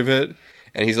too much of it.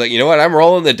 And he's like, you know what? I'm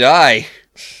rolling the die.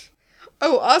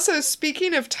 Oh, also,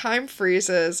 speaking of time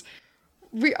freezes,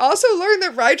 we also learned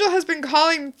that Rygel has been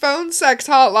calling phone sex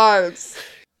hotlines.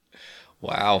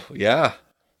 Wow, yeah.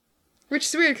 Which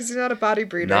is weird because he's not a body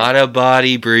breeder. Not a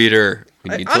body breeder.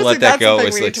 We need to let that go.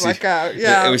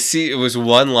 Yeah. It was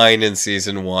one line in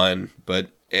season 1,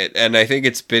 and I think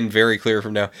it's been very clear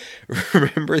from now.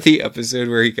 Remember the episode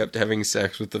where he kept having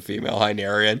sex with the female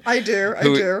Hynerian? I do.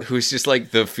 Who's just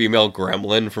like the female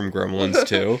gremlin from Gremlins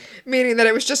 2. Meaning that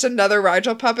it was just another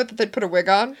Rygel puppet that they'd put a wig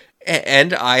on?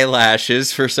 And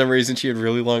eyelashes. For some reason, she had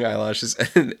really long eyelashes.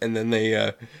 And then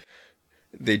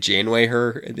they Janeway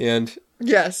her at the end.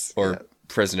 Yes. Or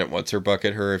President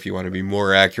What's-Her-Bucket her, if you want to be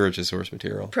more accurate to source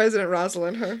material. President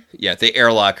Rosalind her. Yeah, they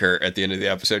airlock her at the end of the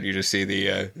episode. You just see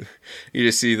the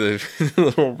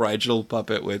little Rygel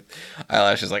puppet with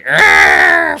eyelashes like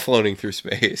floating through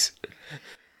space.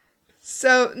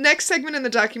 So next segment in the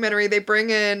documentary, they bring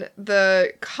in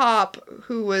the cop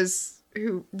who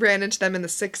ran into them in the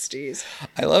 60s.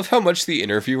 I love how much the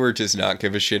interviewer does not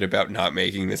give a shit about not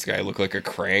making this guy look like a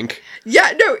crank.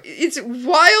 Yeah, no, it's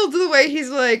wild the way he's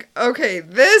like, okay,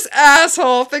 this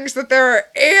asshole thinks that there are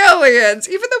aliens,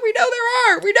 even though we know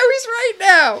there are. We know he's right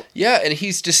now. Yeah, and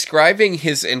he's describing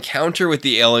his encounter with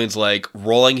the aliens like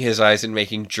rolling his eyes and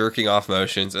making jerking off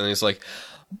motions, and he's like,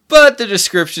 but the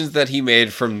descriptions that he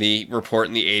made from the report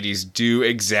in the 80s do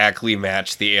exactly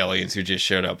match the aliens who just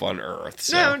showed up on Earth.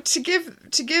 So. No, to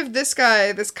give this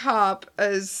guy, this cop,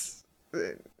 as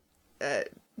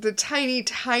the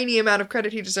tiny amount of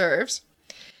credit he deserves,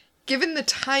 given the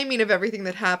timing of everything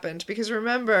that happened, because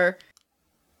remember,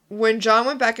 when John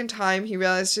went back in time, he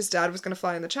realized his dad was going to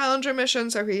fly in the Challenger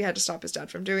mission, so he had to stop his dad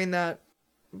from doing that,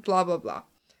 blah, blah, blah.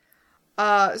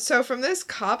 So from this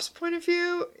cop's point of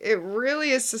view, it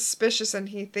really is suspicious, and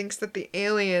he thinks that the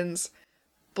aliens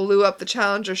blew up the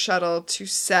Challenger shuttle to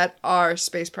set our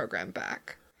space program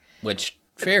back. Which,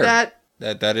 fair. That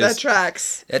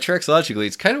tracks. That tracks logically.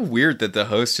 It's kind of weird that the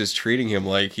host is treating him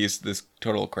like he's this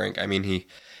total crank. I mean,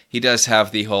 he does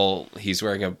have the whole, he's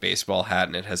wearing a baseball hat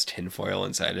and it has tinfoil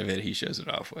inside of it. He shows it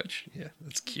off, which, yeah,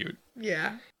 that's cute.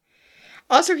 Yeah.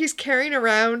 Also, he's carrying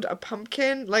around a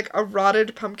pumpkin, like a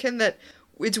rotted pumpkin that,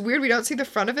 it's weird we don't see the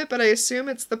front of it, but I assume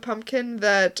it's the pumpkin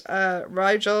that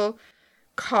Rygel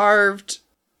carved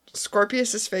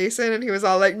Scorpius's face in, and he was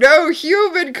all like, no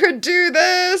human could do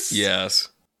this! Yes.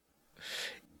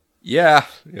 Yeah.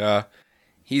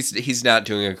 He's not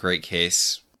doing a great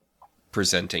case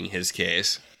presenting his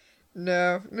case.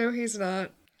 No, he's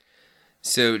not.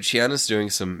 So Chiana's doing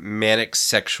some manic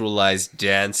sexualized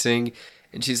dancing,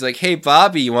 and she's like, hey,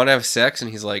 Bobby, you want to have sex?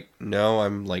 And he's like, no,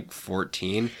 I'm like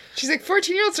 14. She's like,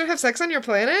 14-year-olds don't have sex on your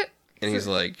planet? And he's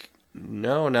like,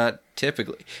 no, not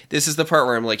typically. This is the part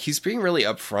where I'm like, he's being really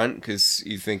upfront because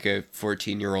you think a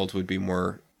 14-year-old would be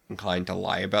more inclined to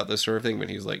lie about this sort of thing. But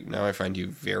he's like, no, I find you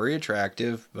very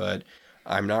attractive, but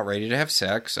I'm not ready to have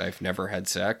sex. I've never had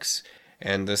sex.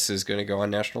 And this is going to go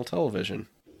on national television.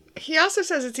 He also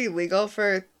says it's illegal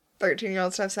for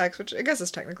 13-year-olds to have sex, which I guess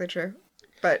is technically true.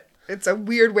 But it's a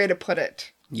weird way to put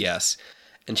it. Yes.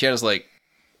 And Chiana's like,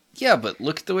 yeah, but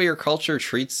look at the way your culture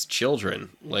treats children.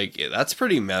 Like, that's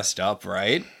pretty messed up,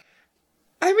 right?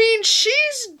 I mean,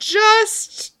 she's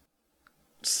just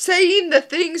saying the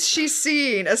things she's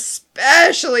seen,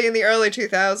 especially in the early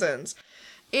 2000s.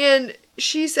 And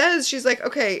she says, she's like,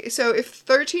 okay, so if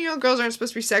 13-year-old girls aren't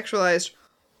supposed to be sexualized,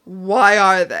 why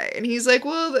are they? And he's like,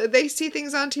 well, they see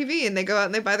things on TV and they go out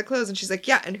and they buy the clothes. And she's like,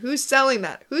 yeah, and who's selling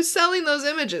that? Who's selling those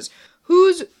images?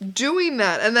 Who's doing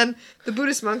that? And then the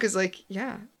Buddhist monk is like,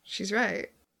 yeah, she's right.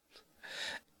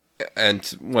 And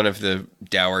one of the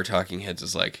dour talking heads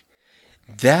is like,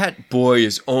 that boy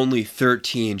is only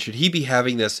 13. Should he be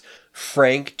having this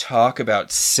frank talk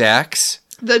about sex?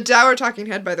 The dour talking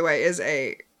head, by the way, is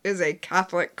a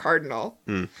Catholic cardinal.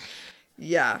 Mm.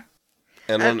 Yeah.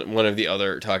 And one of the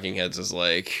other talking heads is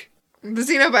like... The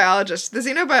xenobiologist. The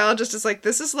xenobiologist is like,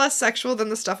 this is less sexual than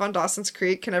the stuff on Dawson's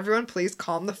Creek. Can everyone please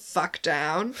calm the fuck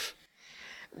down?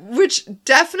 Which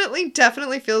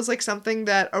definitely feels like something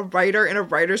that a writer in a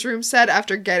writer's room said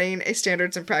after getting a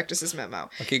standards and practices memo.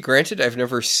 Okay, granted, I've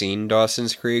never seen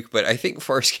Dawson's Creek, but I think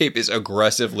Farscape is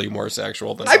aggressively more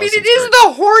sexual than Dawson's Creek. It is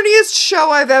the horniest show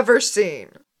I've ever seen.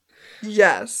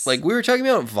 Yes. Like, we were talking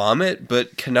about vomit,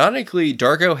 but canonically,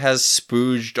 Dargo has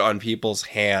spooged on people's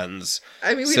hands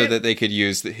so that they could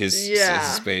use his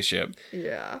spaceship.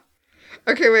 Yeah.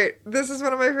 Okay, wait. This is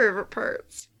one of my favorite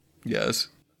parts. Yes.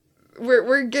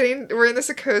 We're in the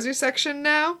Sikozu section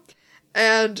now,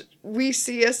 and we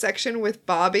see a section with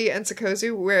Bobby and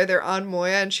Sikozu where they're on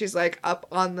Moya, and she's like up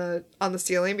on the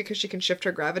ceiling because she can shift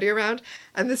her gravity around,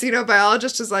 and the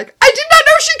xenobiologist is like, I did not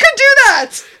know she could do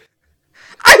that!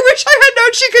 I wish I had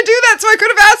known she could do that so I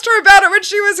could have asked her about it when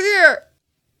she was here.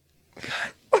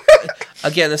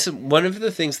 Again, this is one of the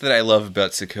things that I love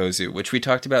about Sikozu, which we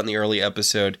talked about in the early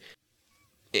episode,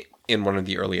 in one of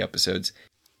the early episodes,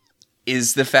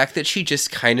 is the fact that she just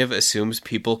kind of assumes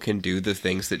people can do the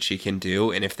things that she can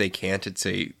do, and if they can't, it's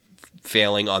a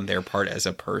failing on their part as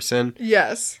a person.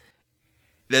 Yes.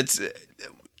 That's...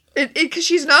 Because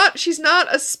she's not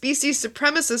a species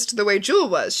supremacist the way Jewel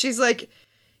was. She's like...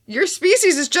 Your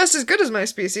species is just as good as my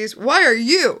species. Why are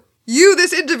you,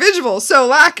 this individual, so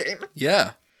lacking?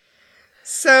 Yeah.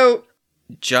 So...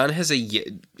 John has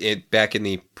back in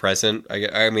the present,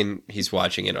 I mean, he's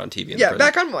watching it on TV. Yeah,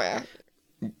 back on Moya.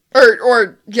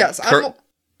 Or yes.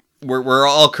 We're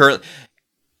all currently...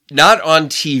 Not on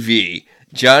TV.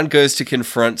 John goes to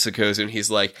confront Sikozu and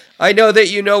he's like, I know that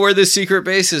you know where the secret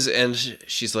base is. And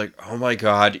she's like, oh my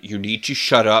god, you need to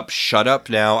shut up. Shut up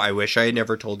now. I wish I had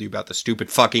never told you about the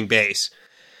stupid fucking base.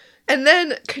 And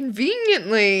then,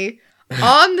 conveniently,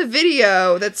 on the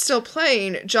video that's still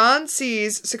playing, John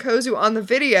sees Sikozu on the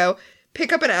video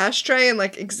pick up an ashtray and,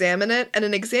 like, examine it. And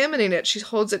in examining it, she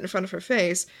holds it in front of her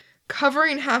face,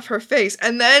 covering half her face.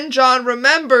 And then John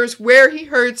remembers where he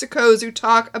heard Sikozu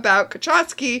talk about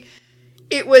Kachatsky.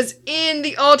 It was in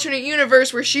the alternate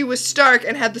universe where she was Stark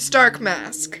and had the Stark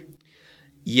mask.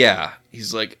 Yeah.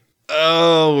 He's like,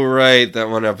 oh, right. That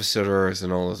one episode was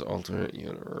in all those alternate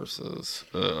universes.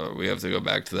 We have to go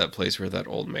back to that place where that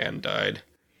old man died.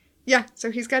 Yeah,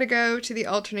 so he's got to go to the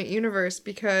alternate universe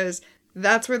because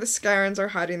that's where the Skyrans are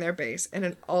hiding their base, in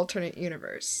an alternate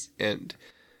universe. And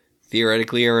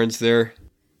theoretically, Aaron's there.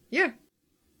 Yeah.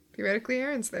 Theoretically,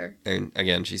 Erin's there. And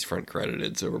again, she's front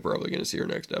credited, so we're probably going to see her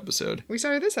next episode. We saw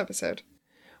her this episode.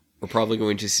 We're probably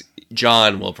going to see...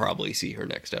 John will probably see her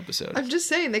next episode. I'm just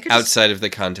saying, they could outside of the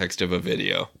context of a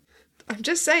video. I'm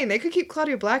just saying, they could keep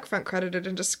Claudia Black front credited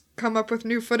and just come up with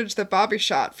new footage that Bobby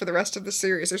shot for the rest of the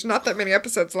series. There's not that many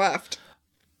episodes left.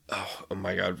 Oh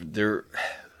my god.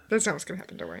 That's not what's going to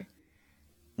happen, don't worry.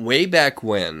 Way back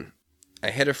when, I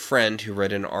had a friend who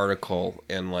read an article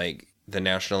in, like, the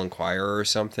National Enquirer or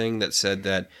something that said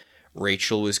that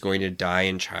Rachel was going to die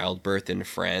in childbirth in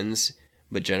Friends,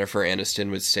 but Jennifer Aniston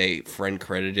would say friend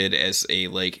credited as a,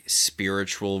 like,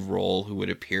 spiritual role who would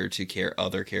appear to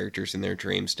other characters in their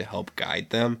dreams to help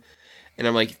guide them. And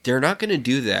I'm like, they're not going to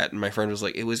do that. And my friend was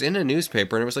like, it was in a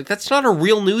newspaper. And I was like, that's not a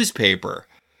real newspaper.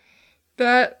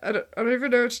 I don't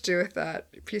even know what to do with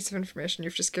that piece of information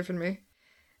you've just given me.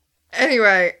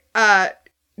 Anyway,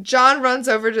 John runs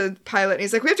over to Pilot and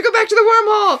he's like, we have to go back to the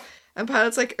wormhole! And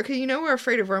Pilot's like, okay, you know we're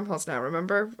afraid of wormholes now.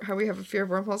 Remember how we have a fear of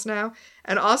wormholes now?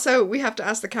 And also, we have to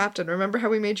ask the captain. Remember how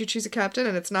we made you choose a captain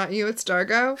and it's not you, it's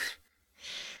Dargo?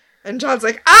 And John's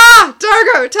like,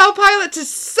 Dargo, tell Pilot to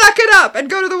suck it up and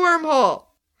go to the wormhole!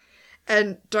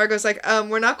 And Dargo's like,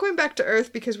 we're not going back to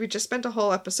Earth because we just spent a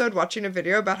whole episode watching a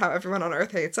video about how everyone on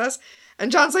Earth hates us.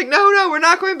 And John's like, no, we're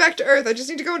not going back to Earth. I just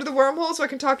need to go into the wormhole so I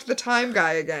can talk to the time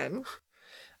guy again.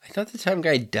 I thought the time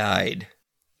guy died.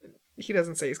 He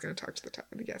doesn't say he's going to talk to the time.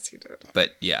 Yes, he did.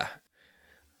 But yeah.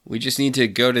 We just need to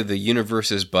go to the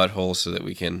universe's butthole so that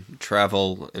we can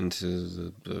travel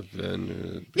into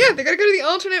the... Yeah, they gotta go to the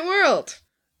alternate world.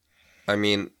 I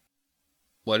mean,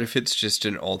 what if it's just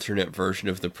an alternate version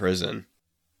of the prison?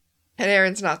 And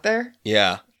Erin's not there?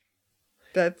 Yeah.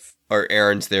 That's... Or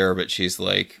Erin's there, but she's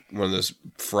like one of those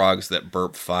frogs that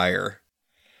burp fire.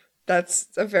 That's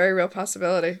a very real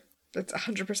possibility. That's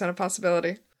 100% a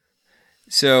possibility.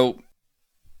 So,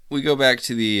 we go back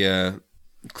to the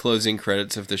closing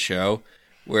credits of the show,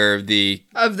 where the...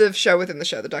 Of the show within the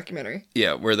show, the documentary.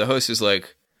 Yeah, where the host is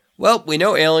like, well, we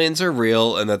know aliens are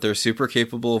real, and that they're super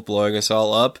capable of blowing us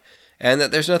all up, and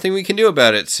that there's nothing we can do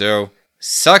about it, so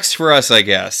Sucks for us, I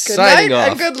guess. Good Signing night off.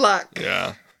 and good luck.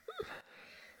 Yeah.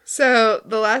 So,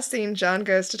 the last scene, John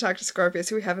goes to talk to Scorpius,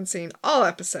 who we haven't seen all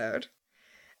episode.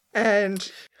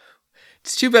 And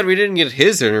it's too bad we didn't get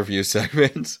his interview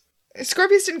segments.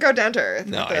 Scorpius didn't go down to Earth.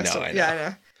 No, I know. Yeah, I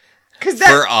know.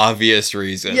 For obvious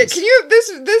reasons. Yeah, can you...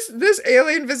 This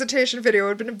alien visitation video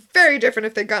would have been very different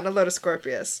if they'd gotten a load of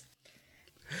Scorpius.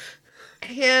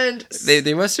 And...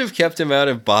 They must have kept him out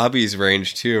of Bobby's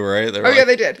range, too, right? Yeah,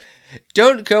 they did.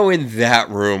 Don't go in that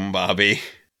room, Bobby.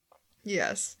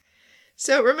 Yes.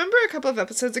 So, remember a couple of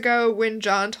episodes ago when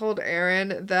John told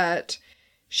Aaron that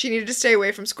she needed to stay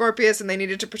away from Scorpius and they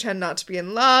needed to pretend not to be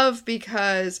in love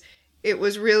because it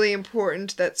was really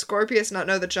important that Scorpius not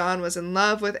know that John was in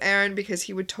love with Aaron because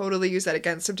he would totally use that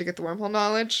against him to get the wormhole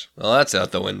knowledge? Well, that's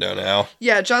out the window now.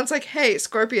 Yeah, John's like, hey,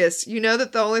 Scorpius, you know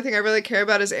that the only thing I really care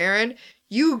about is Aaron?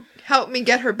 You help me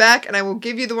get her back and I will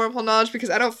give you the wormhole knowledge because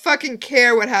I don't fucking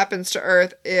care what happens to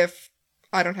Earth if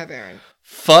I don't have Aaron.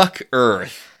 Fuck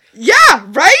Earth. Yeah,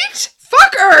 right?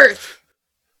 Fuck Earth!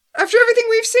 After everything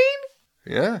we've seen?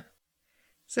 Yeah.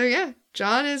 So yeah,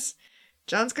 John is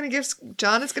gonna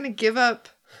give up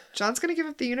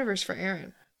the universe for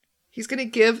Aaron. He's gonna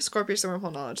give Scorpius the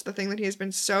wormhole knowledge, the thing that he has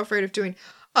been so afraid of doing.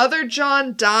 Other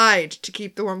John died to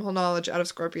keep the wormhole knowledge out of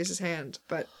Scorpius's hand,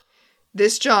 but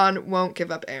this John won't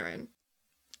give up Aaron.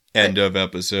 End of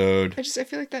episode. I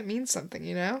feel like that means something,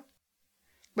 you know?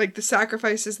 Like the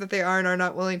sacrifices that they are and are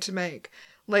not willing to make.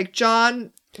 Like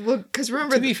John, well, because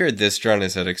remember... To be fair, this John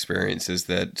has had experiences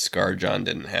that Scar John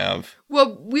didn't have.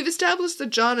 Well, we've established that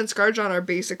John and Scar John are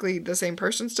basically the same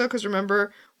person still, because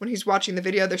remember, when he's watching the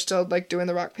video, they're still, like, doing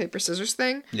the rock, paper, scissors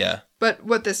thing. Yeah. But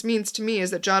what this means to me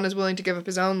is that John is willing to give up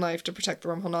his own life to protect the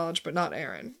wormhole knowledge, but not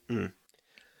Aaron. Mm.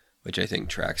 Which I think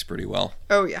tracks pretty well.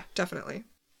 Oh, yeah, definitely.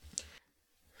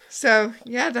 So,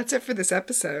 yeah, that's it for this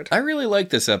episode. I really like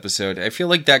this episode. I feel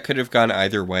like that could have gone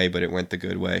either way, but it went the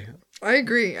good way. I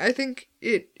agree. I think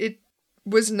it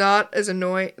was not as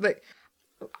annoying. Like,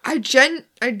 I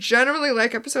generally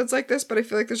like episodes like this, but I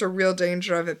feel like there's a real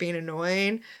danger of it being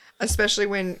annoying, especially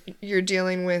when you're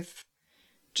dealing with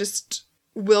just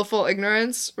willful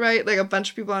ignorance, right? Like a bunch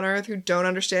of people on Earth who don't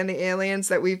understand the aliens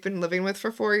that we've been living with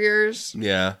for 4 years.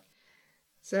 Yeah.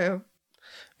 So.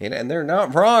 And they're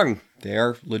not wrong. They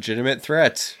are legitimate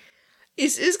threats.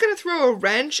 This is going to throw a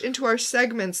wrench into our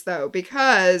segments, though,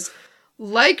 because...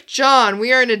 Like John,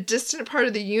 we are in a distant part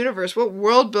of the universe. What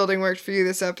world building worked for you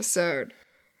this episode?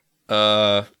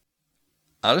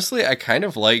 Honestly, I kind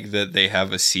of like that they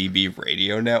have a CB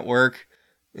radio network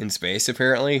in space,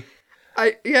 apparently.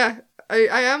 I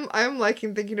am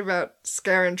liking thinking about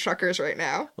scaring truckers right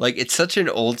now. Like, it's such an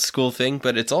old school thing,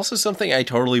 but it's also something I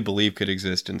totally believe could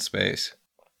exist in space.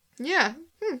 Yeah,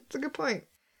 that's a good point.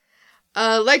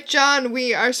 Like John,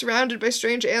 we are surrounded by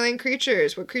strange alien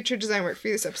creatures. What creature design worked for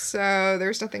you this episode? There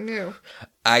was nothing new.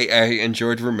 I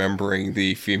enjoyed remembering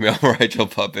the female Rigel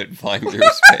puppet flying through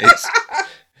space.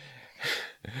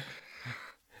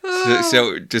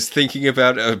 So just thinking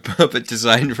about a puppet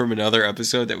design from another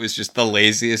episode that was just the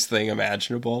laziest thing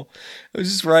imaginable. It was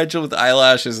just Rigel with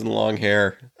eyelashes and long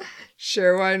hair.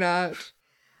 Sure, why not?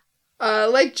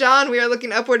 Like John, we are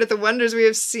looking upward at the wonders we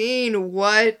have seen.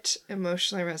 What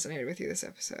emotionally resonated with you this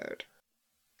episode?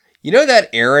 You know that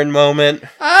Aaron moment?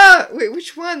 Wait,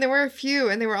 which one? There were a few,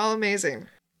 and they were all amazing.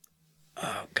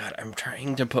 Oh God, I'm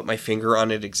trying to put my finger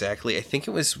on it exactly. I think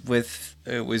it was with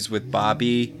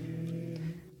Bobby.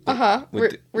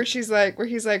 Where he's like,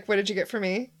 "What did you get for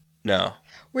me?" No.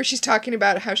 Where she's talking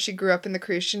about how she grew up in the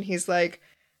Creation. He's like,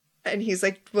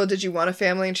 well, did you want a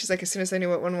family? And she's like, as soon as I knew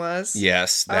what one was.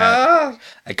 Yes, that.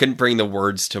 I couldn't bring the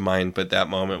words to mind, but that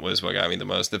moment was what got me the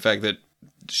most. The fact that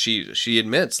she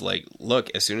admits, like, look,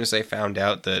 as soon as I found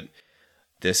out that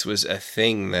this was a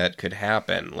thing that could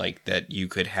happen, like, that you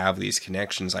could have these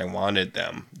connections, I wanted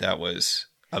them. That was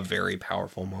a very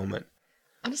powerful moment.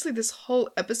 Honestly, this whole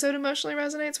episode emotionally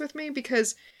resonates with me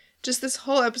because just this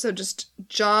whole episode, just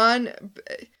Ben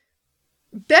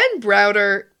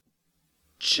Browder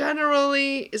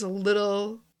generally is a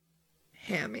little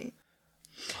hammy.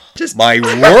 Just my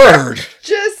word.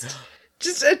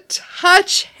 just a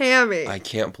touch hammy. I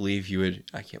can't believe you would.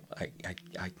 I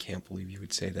can't believe you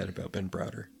would say that about Ben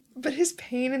Browder. But his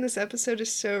pain in this episode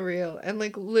is so real, and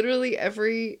like literally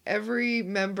every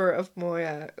member of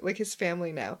Moya, like his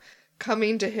family now,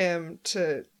 coming to him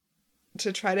to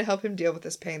try to help him deal with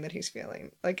this pain that he's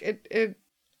feeling. Like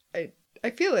I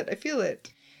feel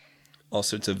it.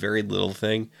 Also, it's a very little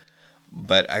thing,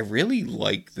 but I really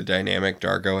like the dynamic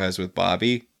Dargo has with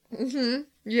Bobby. Mm-hmm.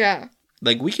 Yeah.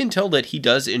 Like, we can tell that he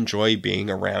does enjoy being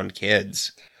around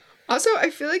kids. Also, I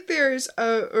feel like there's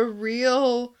a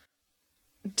real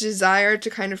desire to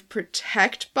kind of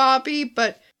protect Bobby,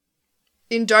 but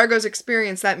in Dargo's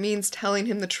experience, that means telling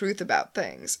him the truth about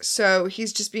things. So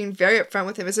he's just being very upfront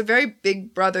with him. It's a very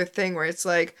big brother thing where it's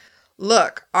like,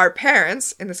 look, our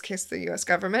parents, in this case the U.S.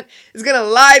 government, is going to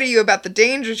lie to you about the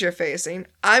dangers you're facing.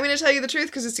 I'm going to tell you the truth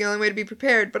because it's the only way to be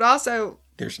prepared. But also...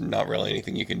 there's not really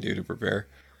anything you can do to prepare.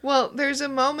 Well, there's a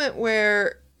moment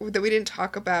that we didn't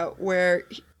talk about where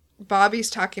Bobby's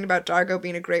talking about Dargo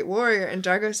being a great warrior, and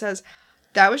Dargo says,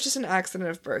 that was just an accident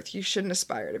of birth. You shouldn't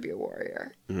aspire to be a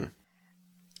warrior. Mm-hmm.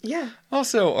 Yeah.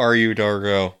 Also, are you,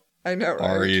 Dargo? I know, right?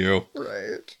 Are you?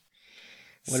 Right.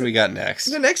 What do we got next?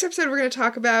 The next episode we're going to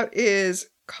talk about is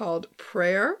called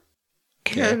Prayer.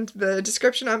 Okay. And the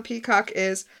description on Peacock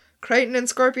is, Crichton and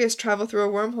Scorpius travel through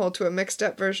a wormhole to a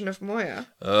mixed-up version of Moya.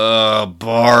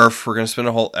 Barf. We're going to spend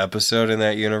a whole episode in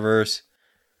that universe?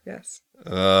 Yes.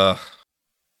 Barf.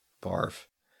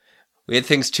 We had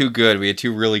things too good. We had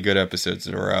 2 really good episodes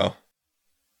in a row.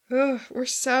 We're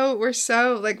so,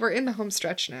 like, we're in the home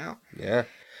stretch now. Yeah.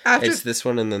 It's this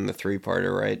one and then the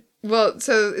 3-parter, right? Well,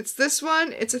 so it's this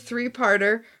one, it's a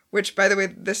 3-parter, which, by the way,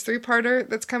 this 3-parter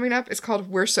that's coming up is called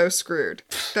We're So Screwed.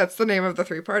 That's the name of the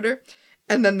 3-parter.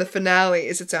 And then the finale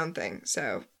is its own thing.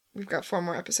 So we've got 4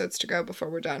 more episodes to go before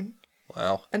we're done.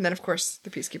 Wow. And then, of course, the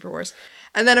Peacekeeper Wars.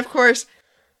 And then, of course,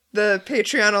 the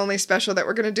Patreon-only special that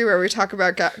we're going to do where we talk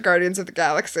about Guardians of the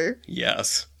Galaxy.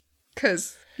 Yes.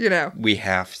 Because... you know. We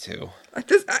have to.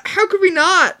 How could we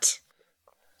not?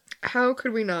 How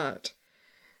could we not?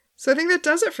 So I think that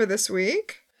does it for this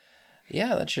week.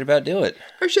 Yeah, that should about do it.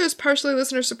 Our show is partially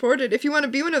listener supported. If you want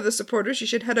to be one of the supporters, you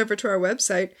should head over to our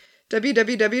website,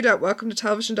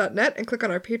 www.welcometotelevision.net, and click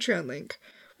on our Patreon link.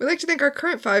 We'd like to thank our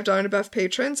current $5 and above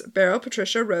patrons, Beryl,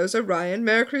 Patricia, Rosa, Ryan,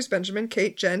 Maricruz, Benjamin,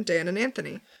 Kate, Jen, Dan, and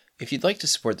Anthony. If you'd like to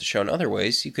support the show in other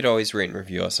ways, you could always rate and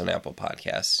review us on Apple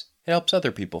Podcasts. It helps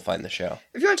other people find the show.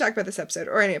 If you want to talk about this episode,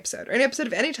 or any episode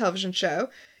of any television show,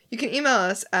 you can email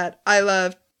us at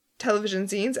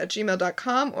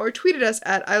ilovetelevisionzines@gmail.com or tweet at us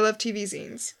at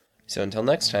ilovetvzines. So until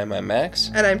next time, I'm Max.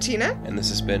 And I'm Tina. And this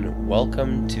has been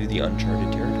Welcome to the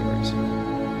Uncharted Territories.